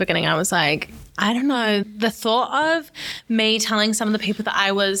this right at the beginning, I was like, I don't know. The thought of me telling some of the people that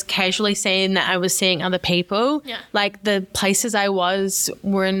I was casually seeing that I was seeing other people, like, the places I was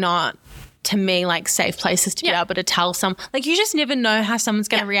were not, to me, like, safe places to be able to tell some. Like, you just never know how someone's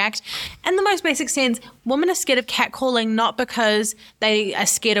going to react. In the most basic sense, women are scared of catcalling not because they are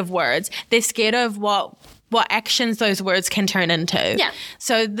scared of words. They're scared of what actions those words can turn into. Yeah.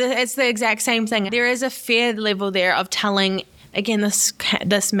 So it's the exact same thing. There is a fear level there of telling. Again,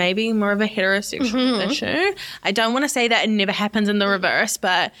 this may be more of a heterosexual issue. I don't want to say that it never happens in the reverse,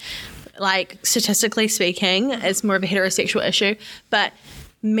 but, like, statistically speaking, it's more of a heterosexual issue. But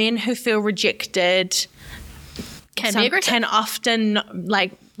men who feel rejected can often,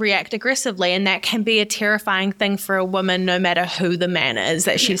 like, react aggressively, and that can be a terrifying thing for a woman, no matter who the man is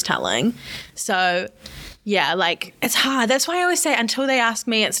that she's telling. So, yeah, like, it's hard. That's why I always say, until they ask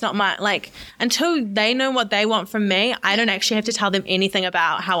me, it's not my, like, until they know what they want from me, I don't actually have to tell them anything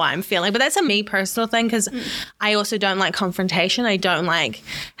about how I'm feeling. But that's a me personal thing, because I also don't like confrontation. I don't like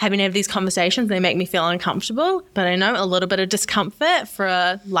having to have these conversations. They make me feel uncomfortable. But I know a little bit of discomfort for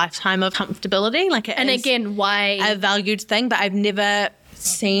a lifetime of comfortability. Like, it is again, why a valued thing, but I've never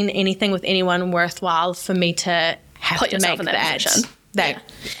seen anything with anyone worthwhile for me to have put to yourself make in that position. that.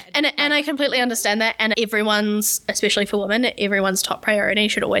 And I completely understand that. And everyone's, especially for women, everyone's top priority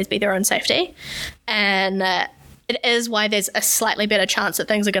should always be their own safety. And it is why there's a slightly better chance that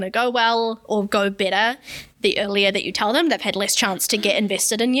things are going to go well or go better the earlier that you tell them. They've had less chance to get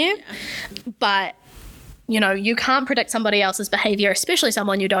invested in you. But, you know, you can't predict somebody else's behavior, especially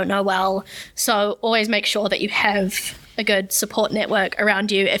someone you don't know well. So always make sure that you have a good support network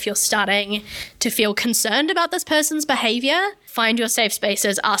around you. If you're starting to feel concerned about this person's behavior, find your safe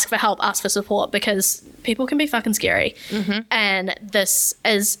spaces, ask for help, ask for support, because people can be fucking scary. And this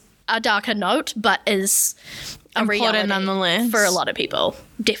is a darker note, but is a reality nonetheless for a lot of people.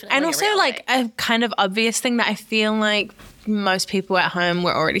 Definitely. And also like a kind of obvious thing that I feel like most people at home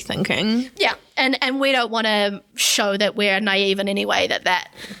were already thinking. Yeah. And we don't want to show that we're naive in any way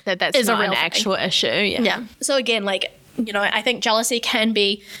that's is not a real an actual issue. Yeah. So again, like, you know, I think jealousy can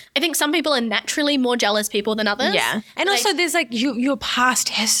be, I think some people are naturally more jealous people than others. Yeah. And like, also there's like your past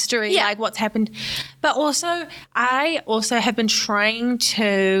history, like what's happened. But also I also have been trying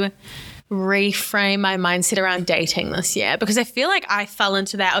to reframe my mindset around dating this year, because I feel like I fell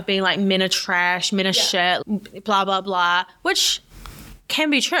into that of being like men are trash, men are shit, blah, blah, blah, which can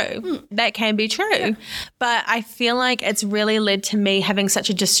be true. That can be true. Yeah. But I feel like it's really led to me having such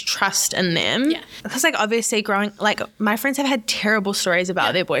a distrust in them. Yeah. Because like obviously growing, like my friends have had terrible stories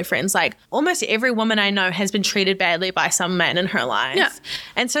about their boyfriends. Like almost every woman I know has been treated badly by some man in her life. Yeah.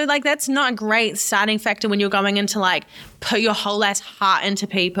 And so like that's not a great starting factor when you're going into like put your whole ass heart into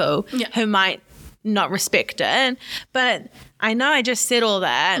people who might not respect it. But I know I just said all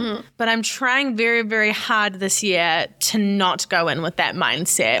that, but I'm trying very, very hard this year to not go in with that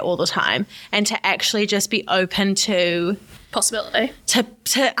mindset all the time and to actually just be open to possibility.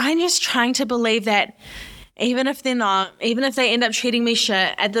 I'm just trying to believe that even if they're not, even if they end up treating me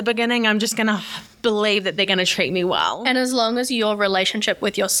shit at the beginning, I'm just going to believe that they're going to treat me well. And as long as your relationship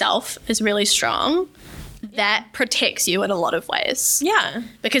with yourself is really strong, that protects you in a lot of ways. Yeah.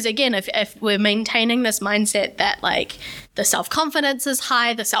 Because again, if we're maintaining this mindset that like the self-confidence is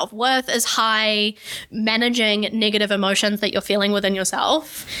high, the self-worth is high, managing negative emotions that you're feeling within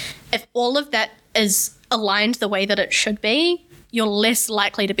yourself, if all of that is aligned the way that it should be, you're less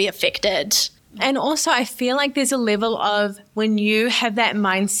likely to be affected. And also I feel like there's a level of when you have that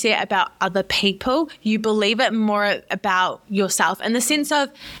mindset about other people, you believe it more about yourself in the sense of,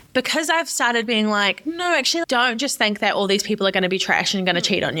 because I've started being like, no, actually don't just think that all these people are going to be trash and going to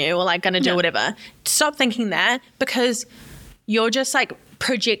cheat on you or like going to do whatever. Stop thinking that, because you're just like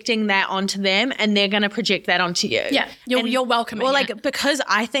projecting that onto them and they're going to project that onto you. Yeah, you're welcoming or like, because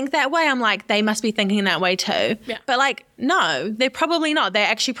I think that way, I'm like, they must be thinking that way too. Yeah. But like, no, they're probably not. They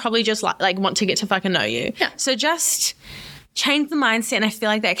actually probably just like want to get to fucking know you. Yeah. So just change the mindset, and I feel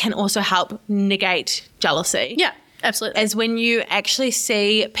like that can also help negate jealousy. Yeah, absolutely. As when you actually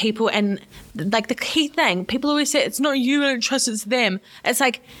see people, and like the key thing, people always say, it's not you, I don't trust, it's them. It's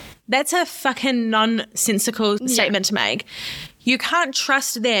like, that's a fucking nonsensical statement to make. You can't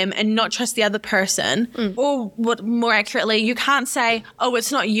trust them and not trust the other person. Or what more accurately, you can't say, oh,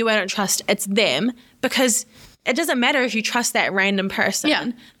 it's not you I don't trust, it's them, because it doesn't matter if you trust that random person.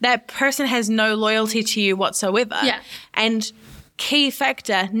 Yeah. That person has no loyalty to you whatsoever. Yeah. And key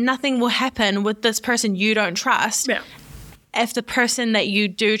factor, nothing will happen with this person you don't trust. Yeah. If the person that you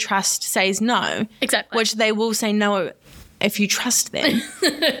do trust says no. Exactly. Which they will say no if you trust them.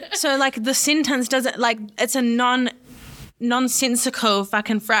 So like the sentence doesn't, like, it's a nonsensical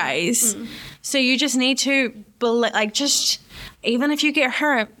fucking phrase. So you just need to like, just even if you get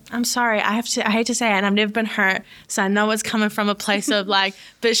hurt, I'm sorry, I hate to say it, and I've never been hurt, so I know it's coming from a place of like,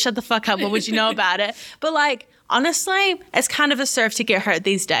 bitch, shut the fuck up, what would you know about it? But like, honestly, it's kind of a serve to get hurt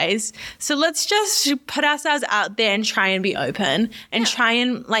these days. So let's just put ourselves out there and try and be open and try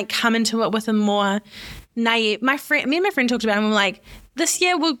and like come into it with a more naive. Me and my friend talked about it, and we were like, this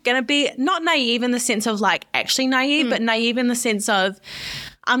year we're going to be not naive in the sense of like actually naive, but naive in the sense of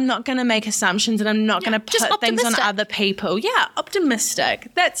I'm not going to make assumptions and I'm not going to put things on other people. Yeah,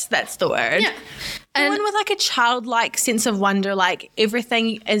 optimistic. That's the word. Yeah. And with like a childlike sense of wonder, like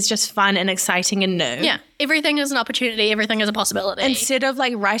everything is just fun and exciting and new. Yeah, everything is an opportunity. Everything is a possibility. Instead of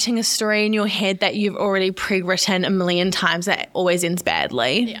like writing a story in your head that you've already pre-written a million times that always ends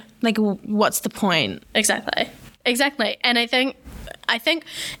badly. Yeah. Like, what's the point? Exactly. And I think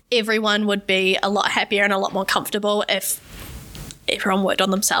everyone would be a lot happier and a lot more comfortable if everyone worked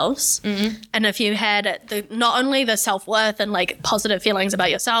on themselves. And if you had not only the self-worth and like positive feelings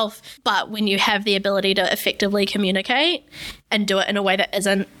about yourself, but when you have the ability to effectively communicate and do it in a way that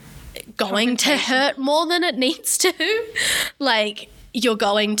isn't going to hurt more than it needs to, like you're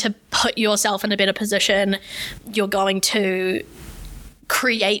going to put yourself in a better position. You're going to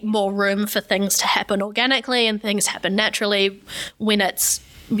create more room for things to happen organically and things happen naturally when it's,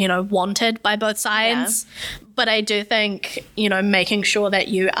 wanted by both sides. Yeah. But I do think, making sure that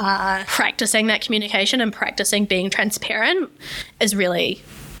you are practicing that communication and practicing being transparent is really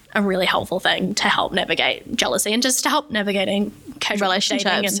a really helpful thing to help navigate jealousy and just to help navigating casual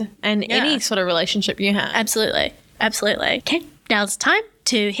relationships and any sort of relationship you have. Absolutely. Okay, now it's time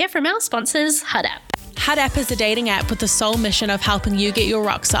to hear from our sponsors, Hud App. Hud App is a dating app with the sole mission of helping you get your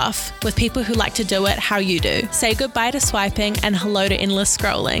rocks off with people who like to do it how you do. Say goodbye to swiping and hello to endless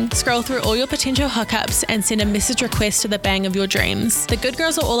scrolling. Scroll through all your potential hookups and send a message request to the bang of your dreams. The good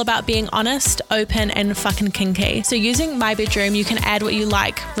girls are all about being honest, open, and fucking kinky. So using My Bedroom, you can add what you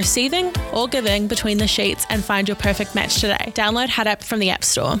like, receiving or giving between the sheets, and find your perfect match today. Download Hud App from the App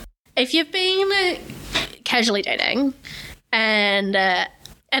Store. If you've been casually dating and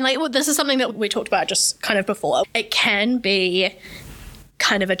this is something that we talked about just kind of before. It can be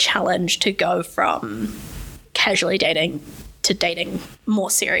kind of a challenge to go from casually dating to dating more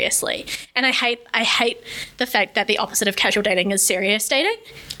seriously. And I hate the fact that the opposite of casual dating is serious dating.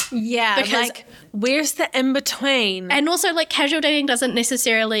 Yeah, because where's the in between? And also, casual dating it's not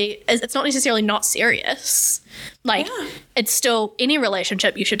necessarily not serious. It's still, any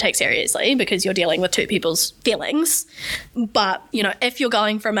relationship you should take seriously because you're dealing with two people's feelings. But, if you're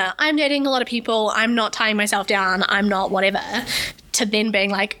going from I'm dating a lot of people, I'm not tying myself down, I'm not whatever, to then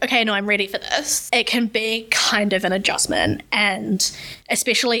being okay, no, I'm ready for this, it can be kind of an adjustment. And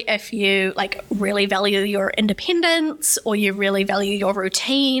especially if you really value your independence or you really value your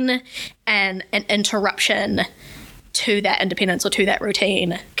routine, and an interruption to that independence or to that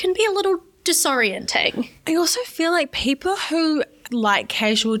routine can be a little disorienting. I also feel like people who like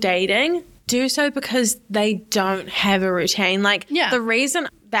casual dating do so because they don't have a routine. The reason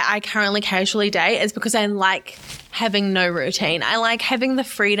that I currently casually date is because I like having no routine. I like having the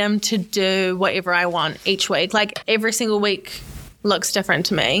freedom to do whatever I want each week. Every single week looks different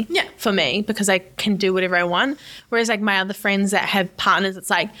to me. Yeah. For me, because I can do whatever I want. Whereas my other friends that have partners,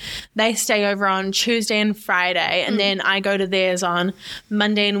 it's they stay over on Tuesday and Friday, and then I go to theirs on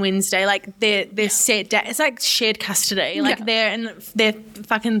Monday and Wednesday. They're set day. It's shared custody. They're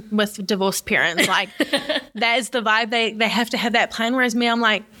fucking with divorced parents. That is the vibe. They have to have that plan. Whereas me,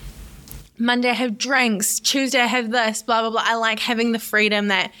 I'm Monday I have drinks, Tuesday I have this, blah, blah, blah. I like having the freedom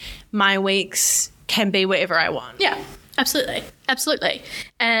that my weeks can be whatever I want. Yeah. Absolutely.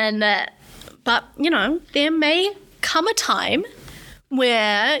 And, but, there may come a time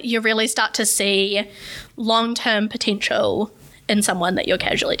where you really start to see long-term potential in someone that you're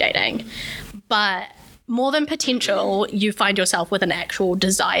casually dating. But more than potential, you find yourself with an actual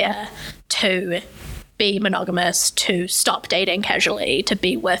desire to be monogamous, to stop dating casually, to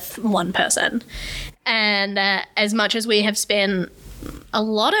be with one person. And as much as we have spent a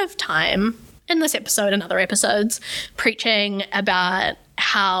lot of time in this episode and other episodes preaching about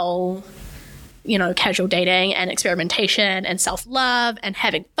how, casual dating and experimentation and self-love and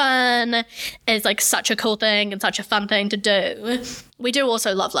having fun is such a cool thing and such a fun thing to do, we do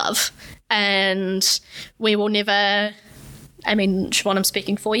also love. And we will never, Siobhan, I'm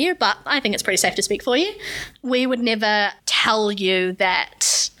speaking for you, but I think it's pretty safe to speak for you. We would never tell you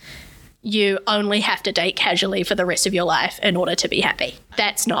that you only have to date casually for the rest of your life in order to be happy.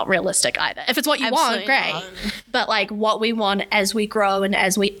 That's not realistic either. If it's what you want, great. Not. But what we want as we grow and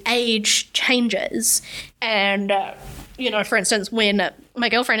as we age changes. And, for instance, when my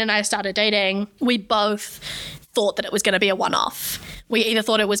girlfriend and I started dating, we both thought that it was going to be a one-off. We either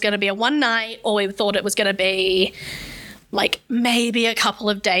thought it was going to be a one night or we thought it was going to be maybe a couple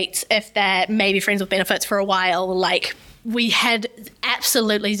of dates, if that, maybe friends with benefits for a while. We had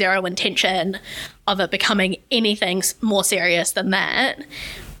absolutely zero intention of it becoming anything more serious than that.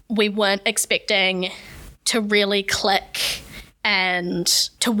 We weren't expecting to really click and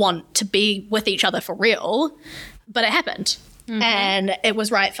to want to be with each other for real, but it happened. Mm-hmm. And it was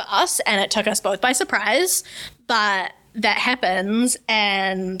right for us, and it took us both by surprise, but that happens.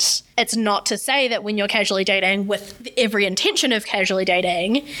 And it's not to say that when you're casually dating with every intention of casually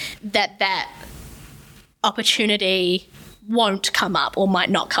dating that opportunity won't come up or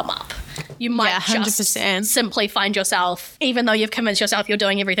might not come up. You might just simply find yourself, even though you've convinced yourself you're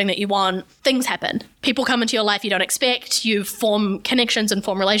doing everything that you want, things happen. People come into your life you don't expect. You form connections and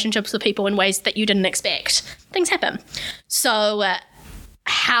form relationships with people in ways that you didn't expect. Things happen. So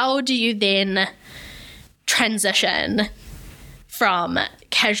how do you then transition from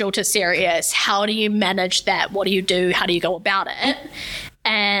casual to serious? How do you manage that? What do you do? How do you go about it?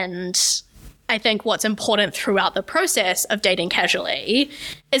 And I think what's important throughout the process of dating casually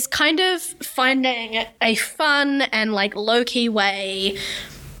is kind of finding a fun and like low-key way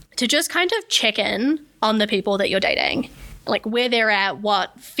to just kind of check in on the people that you're dating, like where they're at,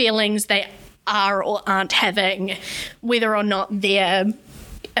 what feelings they are or aren't having, whether or not their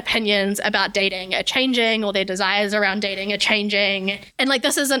opinions about dating are changing or their desires around dating are changing. And like,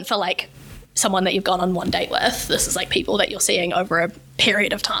 this isn't for like someone that you've gone on one date with. This is like people that you're seeing over a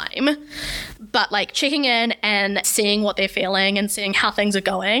period of time. But like checking in and seeing what they're feeling and seeing how things are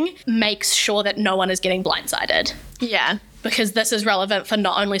going makes sure that no one is getting blindsided. Yeah. Because this is relevant for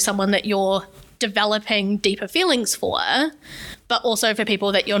not only someone that you're developing deeper feelings for, but also for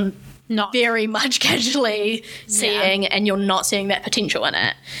people that you're not very much casually seeing and you're not seeing that potential in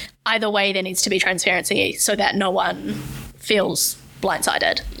it. Either way, there needs to be transparency so that no one feels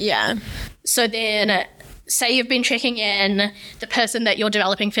blindsided. Yeah. So then say you've been checking in, the person that you're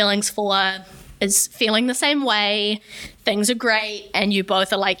developing feelings for is feeling the same way, things are great, and you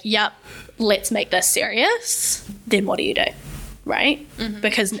both are like, yep, let's make this serious. Then what do you do? Right? Mm-hmm.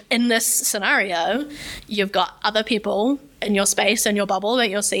 Because in this scenario, you've got other people in your space, in your bubble that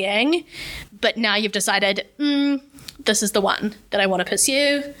you're seeing, but now you've decided, this is the one that I want to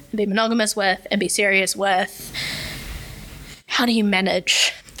pursue, be monogamous with, and be serious with. How do you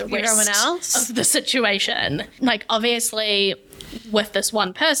manage the rest of the situation? Like, obviously, with this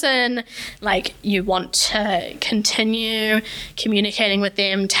one person, like, you want to continue communicating with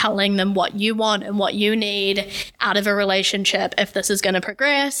them, telling them what you want and what you need out of a relationship if this is going to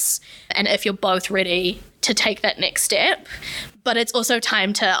progress and if you're both ready to take that next step. But it's also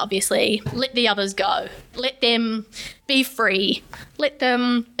time to obviously let the others go. Let them be free. Let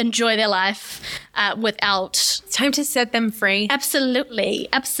them enjoy their life without... It's time to set them free. Absolutely.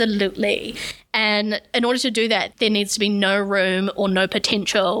 Absolutely. And in order to do that, there needs to be no room or no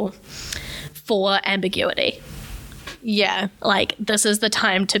potential for ambiguity. Yeah. Like, this is the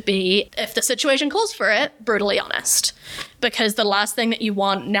time to be, if the situation calls for it, brutally honest. Because the last thing that you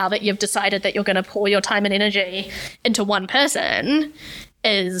want now that you've decided that you're going to pour your time and energy into one person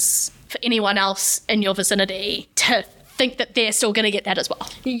is for anyone else in your vicinity to think that they're still going to get that as well.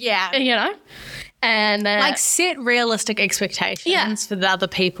 Yeah. You know? And like, set realistic expectations for the other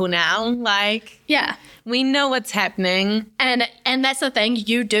people now. Like, we know what's happening. And that's the thing.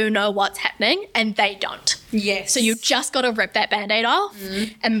 You do know what's happening and they don't. Yes. So you just got to rip that Band-Aid off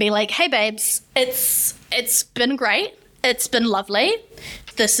and be like, hey, babes, it's been great. It's been lovely.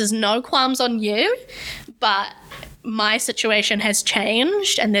 This is no qualms on you, but my situation has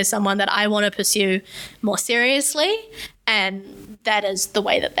changed and there's someone that I want to pursue more seriously, and that is the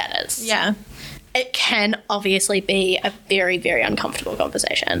way that is. Yeah. It can obviously be a very, very uncomfortable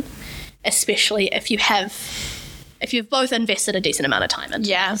conversation, especially if you've both invested a decent amount of time into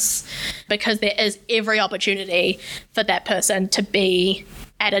this, because there is every opportunity for that person to be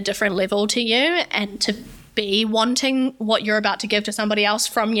at a different level to you and to be wanting what you're about to give to somebody else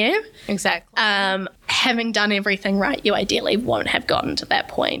from you. Exactly. Having done everything right, you ideally won't have gotten to that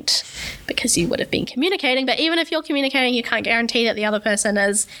point because you would have been communicating. But even if you're communicating, you can't guarantee that the other person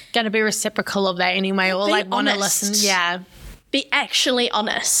is going to be reciprocal of that anyway, or like want to listen. Yeah. Be actually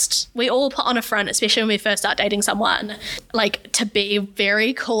honest. We all put on a front, especially when we first start dating someone, like to be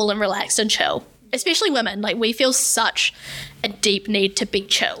very cool and relaxed and chill. Especially women, like we feel such a deep need to be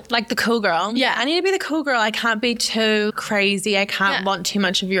chill. Like the cool girl. Yeah. I need to be the cool girl. I can't be too crazy. I can't want too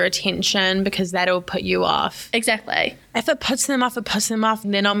much of your attention because that'll put you off. Exactly. If it puts them off, it puts them off,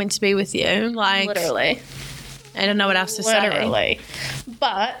 and they're not meant to be with you. Like, literally. I don't know what else to say. Literally.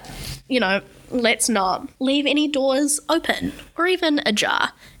 But, you know, let's not leave any doors open or even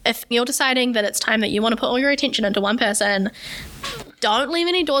ajar. If you're deciding that it's time that you want to put all your attention into one person, don't leave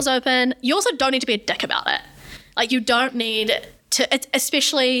any doors open. You also don't need to be a dick about it. Like, you don't need to,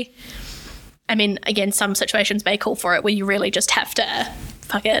 especially, I mean, again, some situations may call for it where you really just have to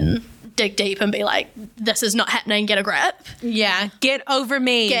fucking dig deep and be like, this is not happening, get a grip. Yeah, get over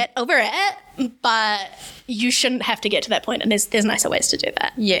me. Get over it. But you shouldn't have to get to that point, and there's nicer ways to do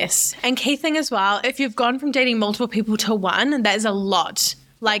that. Yes. And key thing as well, if you've gone from dating multiple people to one, that is a lot.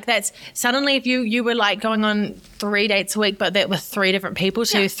 Like, that's suddenly if you were like going on 3 dates a week, but that with 3 different people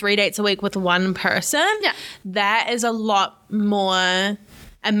to 3 dates a week with one person, that is a lot more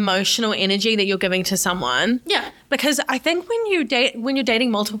emotional energy that you're giving to someone. Yeah. Because I think when you're dating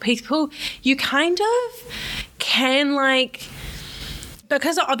multiple people, you kind of can like,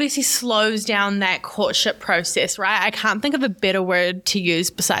 because it obviously slows down that courtship process, right? I can't think of a better word to use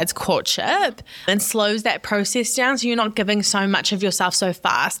besides courtship, and slows that process down so you're not giving so much of yourself so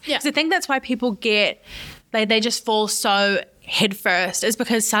fast. Yeah. Because I think that's why people they just fall so head first is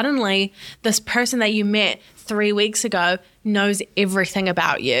because suddenly this person that you met 3 weeks ago knows everything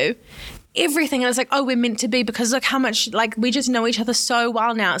about you. Everything. And it's like, oh, we're meant to be, because look how much, like, we just know each other so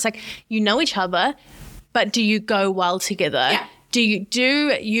well now. It's like, you know each other, but do you go well together? Yeah. Do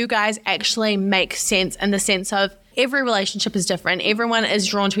you guys actually make sense, in the sense of every relationship is different. Everyone is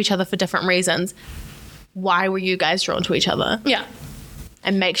drawn to each other for different reasons. Why were you guys drawn to each other? Yeah.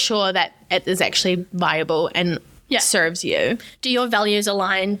 And make sure that it is actually viable and serves you. Do your values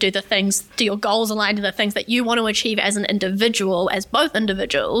align? Do your goals align to the things that you want to achieve as an individual, as both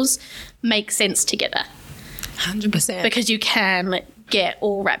individuals, make sense together? 100%. Because you can get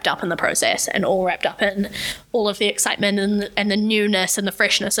all wrapped up in the process and all wrapped up in all of the excitement and the newness and the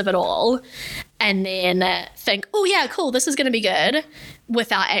freshness of it all, and then think, oh yeah, cool, this is going to be good,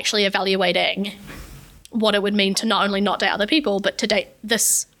 without actually evaluating what it would mean to not only not date other people, but to date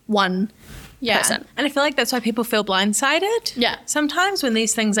this one person. And I feel like that's why people feel blindsided. Yeah. Sometimes when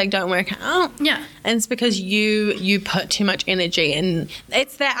these things like don't work out. Yeah. And it's because you put too much energy, and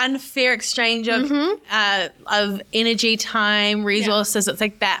it's that unfair exchange of energy, time, resources. It's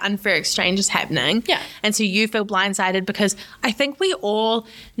like that unfair exchange is happening. Yeah. And so you feel blindsided because I think we all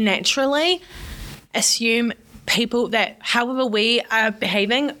naturally assume people that however we are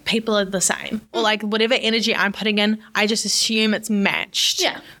behaving, people are the same. Or like whatever energy I'm putting in, I just assume it's matched.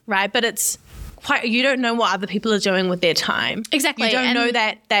 Yeah. Right? But it's quite, you don't know what other people are doing with their time. Exactly. You don't know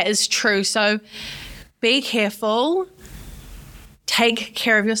that is true. So be careful. Take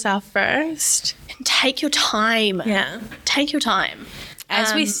care of yourself first. Take your time. Yeah. Take your time.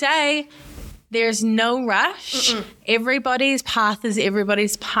 As we say, there's no rush. Everybody's path is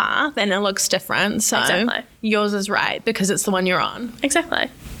everybody's path, and it looks different. So Exactly. yours is right because it's the one you're on. Exactly.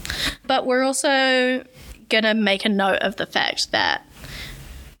 But we're also going to make a note of the fact that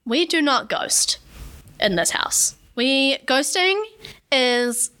we do not ghost in this house. Ghosting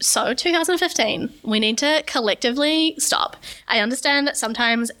is so 2015. We need to collectively stop. I understand that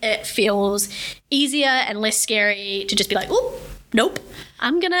sometimes it feels easier and less scary to just be like, oh, nope,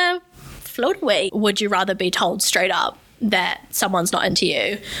 I'm going to float away. Would you rather be told straight up that someone's not into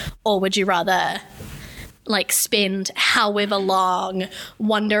you, or would you rather like spend however long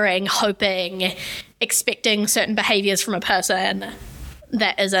wondering, hoping, expecting certain behaviors from a person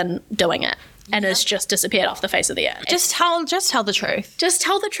that isn't doing it and has just disappeared off the face of the earth? Just tell the truth. Just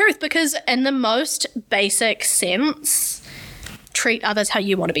tell the truth, because in the most basic sense, treat others how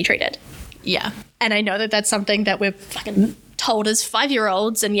you want to be treated. Yeah. And I know that that's something that we're fucking told as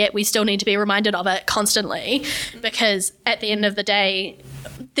 5-year-olds, and yet we still need to be reminded of it constantly, because at the end of the day,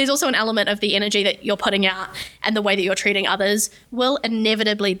 there's also an element of the energy that you're putting out and the way that you're treating others will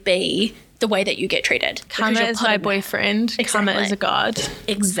inevitably be the way that you get treated. Karma is my boyfriend. Exactly. Karma is a god.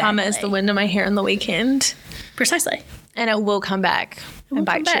 Exactly. Karma is the wind in my hair on the weekend. Precisely. And it will come back and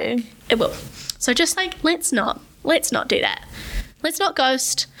bite you. It will. So just like, let's not do that. Let's not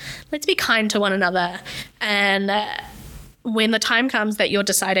ghost. Let's be kind to one another. And when the time comes that you're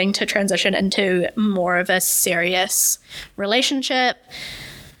deciding to transition into more of a serious relationship,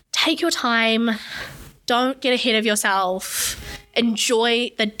 take your time. Don't get ahead of yourself.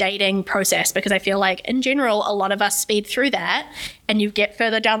 Enjoy the dating process, because I feel like in general, a lot of us speed through that, and you get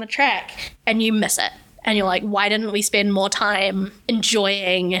further down the track and you miss it. And you're like, why didn't we spend more time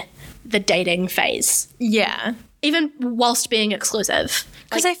enjoying the dating phase? Yeah. Even whilst being exclusive.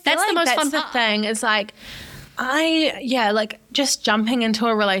 Because I feel that's like the most that's fun the part. thing. Is like, just jumping into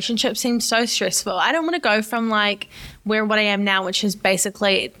a relationship seems so stressful. I don't want to go from like what I am now, which is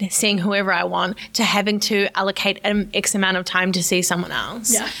basically seeing whoever I want, to having to allocate an X amount of time to see someone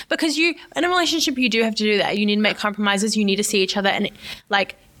else. Yeah. Because in a relationship, you do have to do that. You need to make compromises. You need to see each other in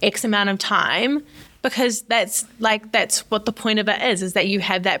like X amount of time, because that's what the point of it is that you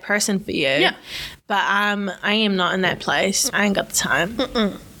have that person for you. Yeah. But I am not in that place. I ain't got the time.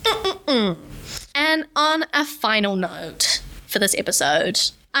 And on a final note for this episode,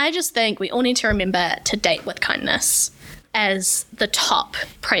 I just think we all need to remember to date with kindness as the top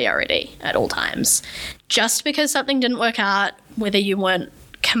priority at all times. Just because something didn't work out, whether you weren't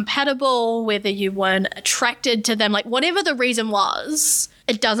compatible, whether you weren't attracted to them, like whatever the reason was,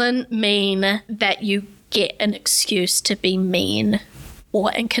 it doesn't mean that you get an excuse to be mean or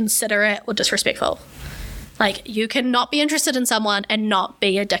inconsiderate or disrespectful. Like, you cannot be interested in someone and not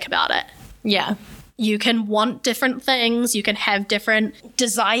be a dick about it. Yeah. You can want different things. You can have different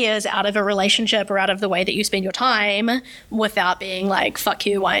desires out of a relationship or out of the way that you spend your time without being like, fuck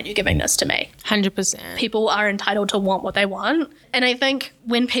you, why aren't you giving this to me? 100%. People are entitled to want what they want. And I think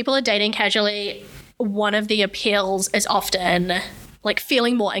when people are dating casually, one of the appeals is often like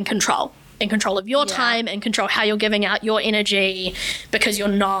feeling more in control. in control of your time, in control how you're giving out your energy, because you're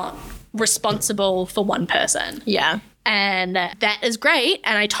not responsible for one person. Yeah. And that is great,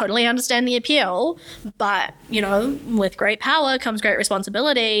 and I totally understand the appeal, but, you know, with great power comes great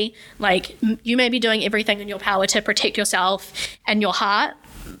responsibility. Like, you may be doing everything in your power to protect yourself and your heart,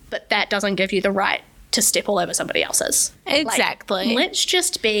 but that doesn't give you the right to step all over somebody else's. Exactly. Like, let's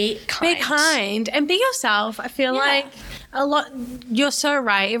just be kind. Be kind and be yourself. I feel like you're so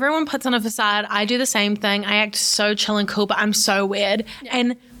right. Everyone puts on a facade. I do the same thing. I act so chill and cool, but I'm so weird. Yeah.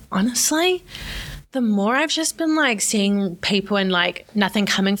 And honestly, the more I've just been like seeing people and like nothing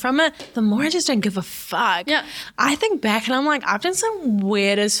coming from it, the more I just don't give a fuck. Yeah. I think back and I'm like, I've done some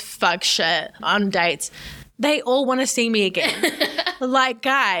weird as fuck shit on dates. They all want to see me again. Like,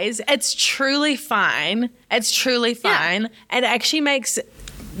 guys, it's truly fine. It's truly fine. Yeah. It actually makes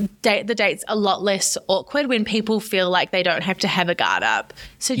the dates a lot less awkward when people feel like they don't have to have a guard up.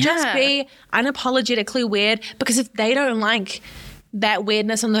 So just be unapologetically weird, because if they don't like that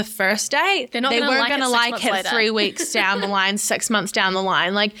weirdness on the first date, they weren't going to like it 3 weeks down the line, 6 months down the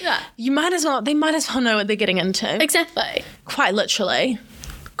line. Like, they might as well know what they're getting into. Exactly. Quite literally.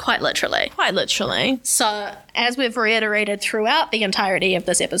 So, as we've reiterated throughout the entirety of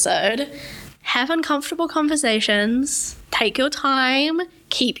this episode, have uncomfortable conversations, take your time,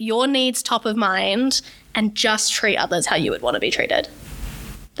 keep your needs top of mind, and just treat others how you would want to be treated.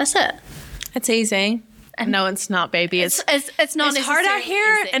 That's it. It's easy. No, it's not, baby. It's not. It's hard out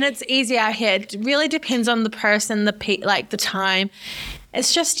here, easy. and it's easy out here. It really depends on the person, the time.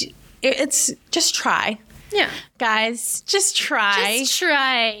 It's just try. Yeah. Guys, just try. Just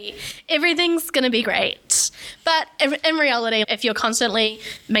try. Everything's going to be great. But in reality, if you're constantly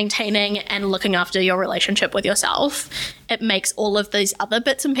maintaining and looking after your relationship with yourself, it makes all of these other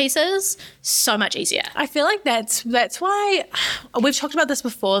bits and pieces so much easier. I feel like that's why we've talked about this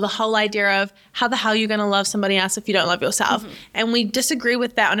before, the whole idea of how the hell you're going to love somebody else if you don't love yourself. Mm-hmm. And we disagree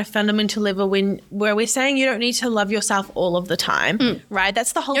with that on a fundamental level where we're saying you don't need to love yourself all of the time, right?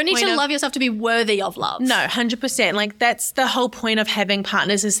 That's the whole point. You don't need to love yourself to be worthy of love. No, 100%. Like, that's the whole point of having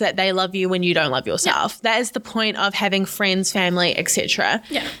partners, is that they love you when you don't love yourself. Yeah. That is the point of having friends, family, etc.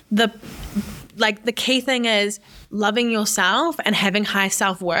 Yeah. The key thing is loving yourself and having high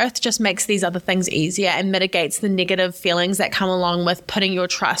self-worth just makes these other things easier and mitigates the negative feelings that come along with putting your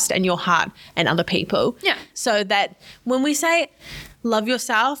trust and your heart in other people. Yeah. So that when we say love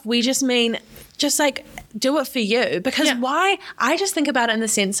yourself, we just mean just like do it for you. Because why? I just think about it in the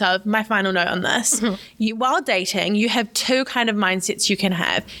sense of, my final note on this, while dating, you have two kind of mindsets you can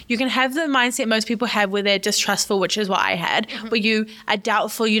have. You can have the mindset most people have where they're distrustful, which is what I had, where you are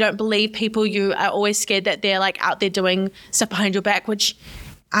doubtful, you don't believe people, you are always scared that they're like out there doing stuff behind your back, which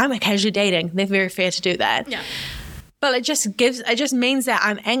I'm casually dating. They're very fair to do that. Yeah. But it just means that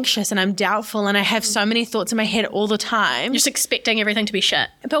I'm anxious and I'm doubtful and I have so many thoughts in my head all the time. Just expecting everything to be shit.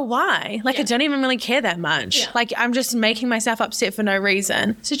 But why? Like, I don't even really care that much. Yeah. Like, I'm just making myself upset for no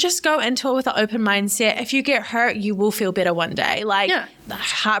reason. So just go into it with an open mindset. If you get hurt, you will feel better one day. Like, the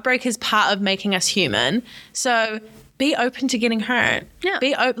heartbreak is part of making us human. So be open to getting hurt.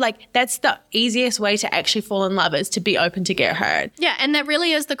 Yeah. That's the easiest way to actually fall in love, is to be open to get hurt. Yeah, and that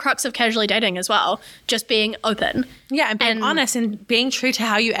really is the crux of casually dating as well. Just being open. Yeah, and being honest and being true to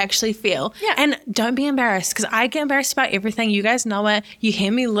how you actually feel. Yeah. And don't be embarrassed, because I get embarrassed about everything. You guys know it. You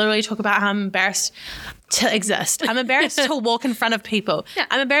hear me literally talk about how I'm embarrassed to exist. I'm embarrassed to walk in front of people. Yeah.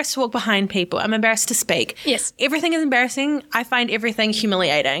 I'm embarrassed to walk behind people. I'm embarrassed to speak. Yes. Everything is embarrassing. I find everything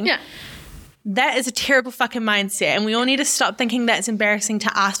humiliating. Yeah. That is a terrible fucking mindset, and we all need to stop thinking that it's embarrassing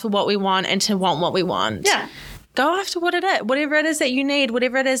to ask for what we want and to want what we want. Yeah. Go after whatever it is that you need,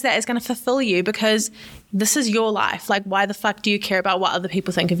 whatever it is that is going to fulfill you, because this is your life. Like, why the fuck do you care about what other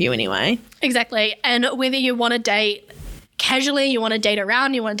people think of you anyway? Exactly. And whether you want to date casually, you want to date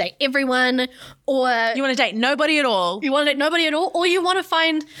around, you want to date everyone, or you want to date nobody at all. You want to date nobody at all, or you want to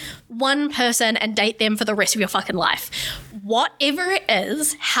find one person and date them for the rest of your fucking life. Whatever it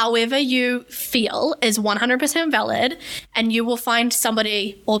is, however you feel is 100% valid, and you will find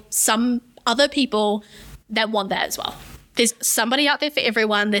somebody or some other people that want that as well. There's somebody out there for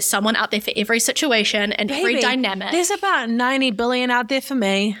everyone. There's someone out there for every situation and every dynamic. There's about 90 billion out there for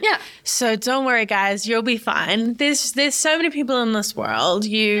me. Yeah. So don't worry, guys. You'll be fine. There's so many people in this world.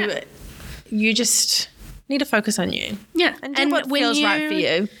 You just need to focus on you. Yeah. And do what feels right for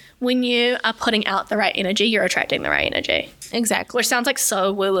you. When you are putting out the right energy, you're attracting the right energy. Exactly. Which sounds like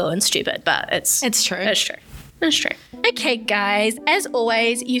so woo-woo and stupid, but it's true. It's true. It's true. Okay, guys. As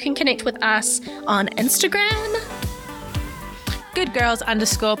always, you can connect with us on Instagram.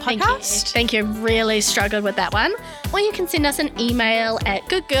 goodgirls_podcast. Thank you. Really struggled with that one. Or you can send us an email at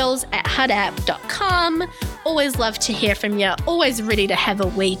goodgirls@hudapp.com. Always love to hear from you. Always ready to have a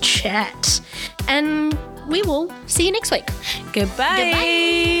wee chat. And we will see you next week.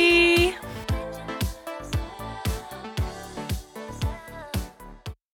 Goodbye.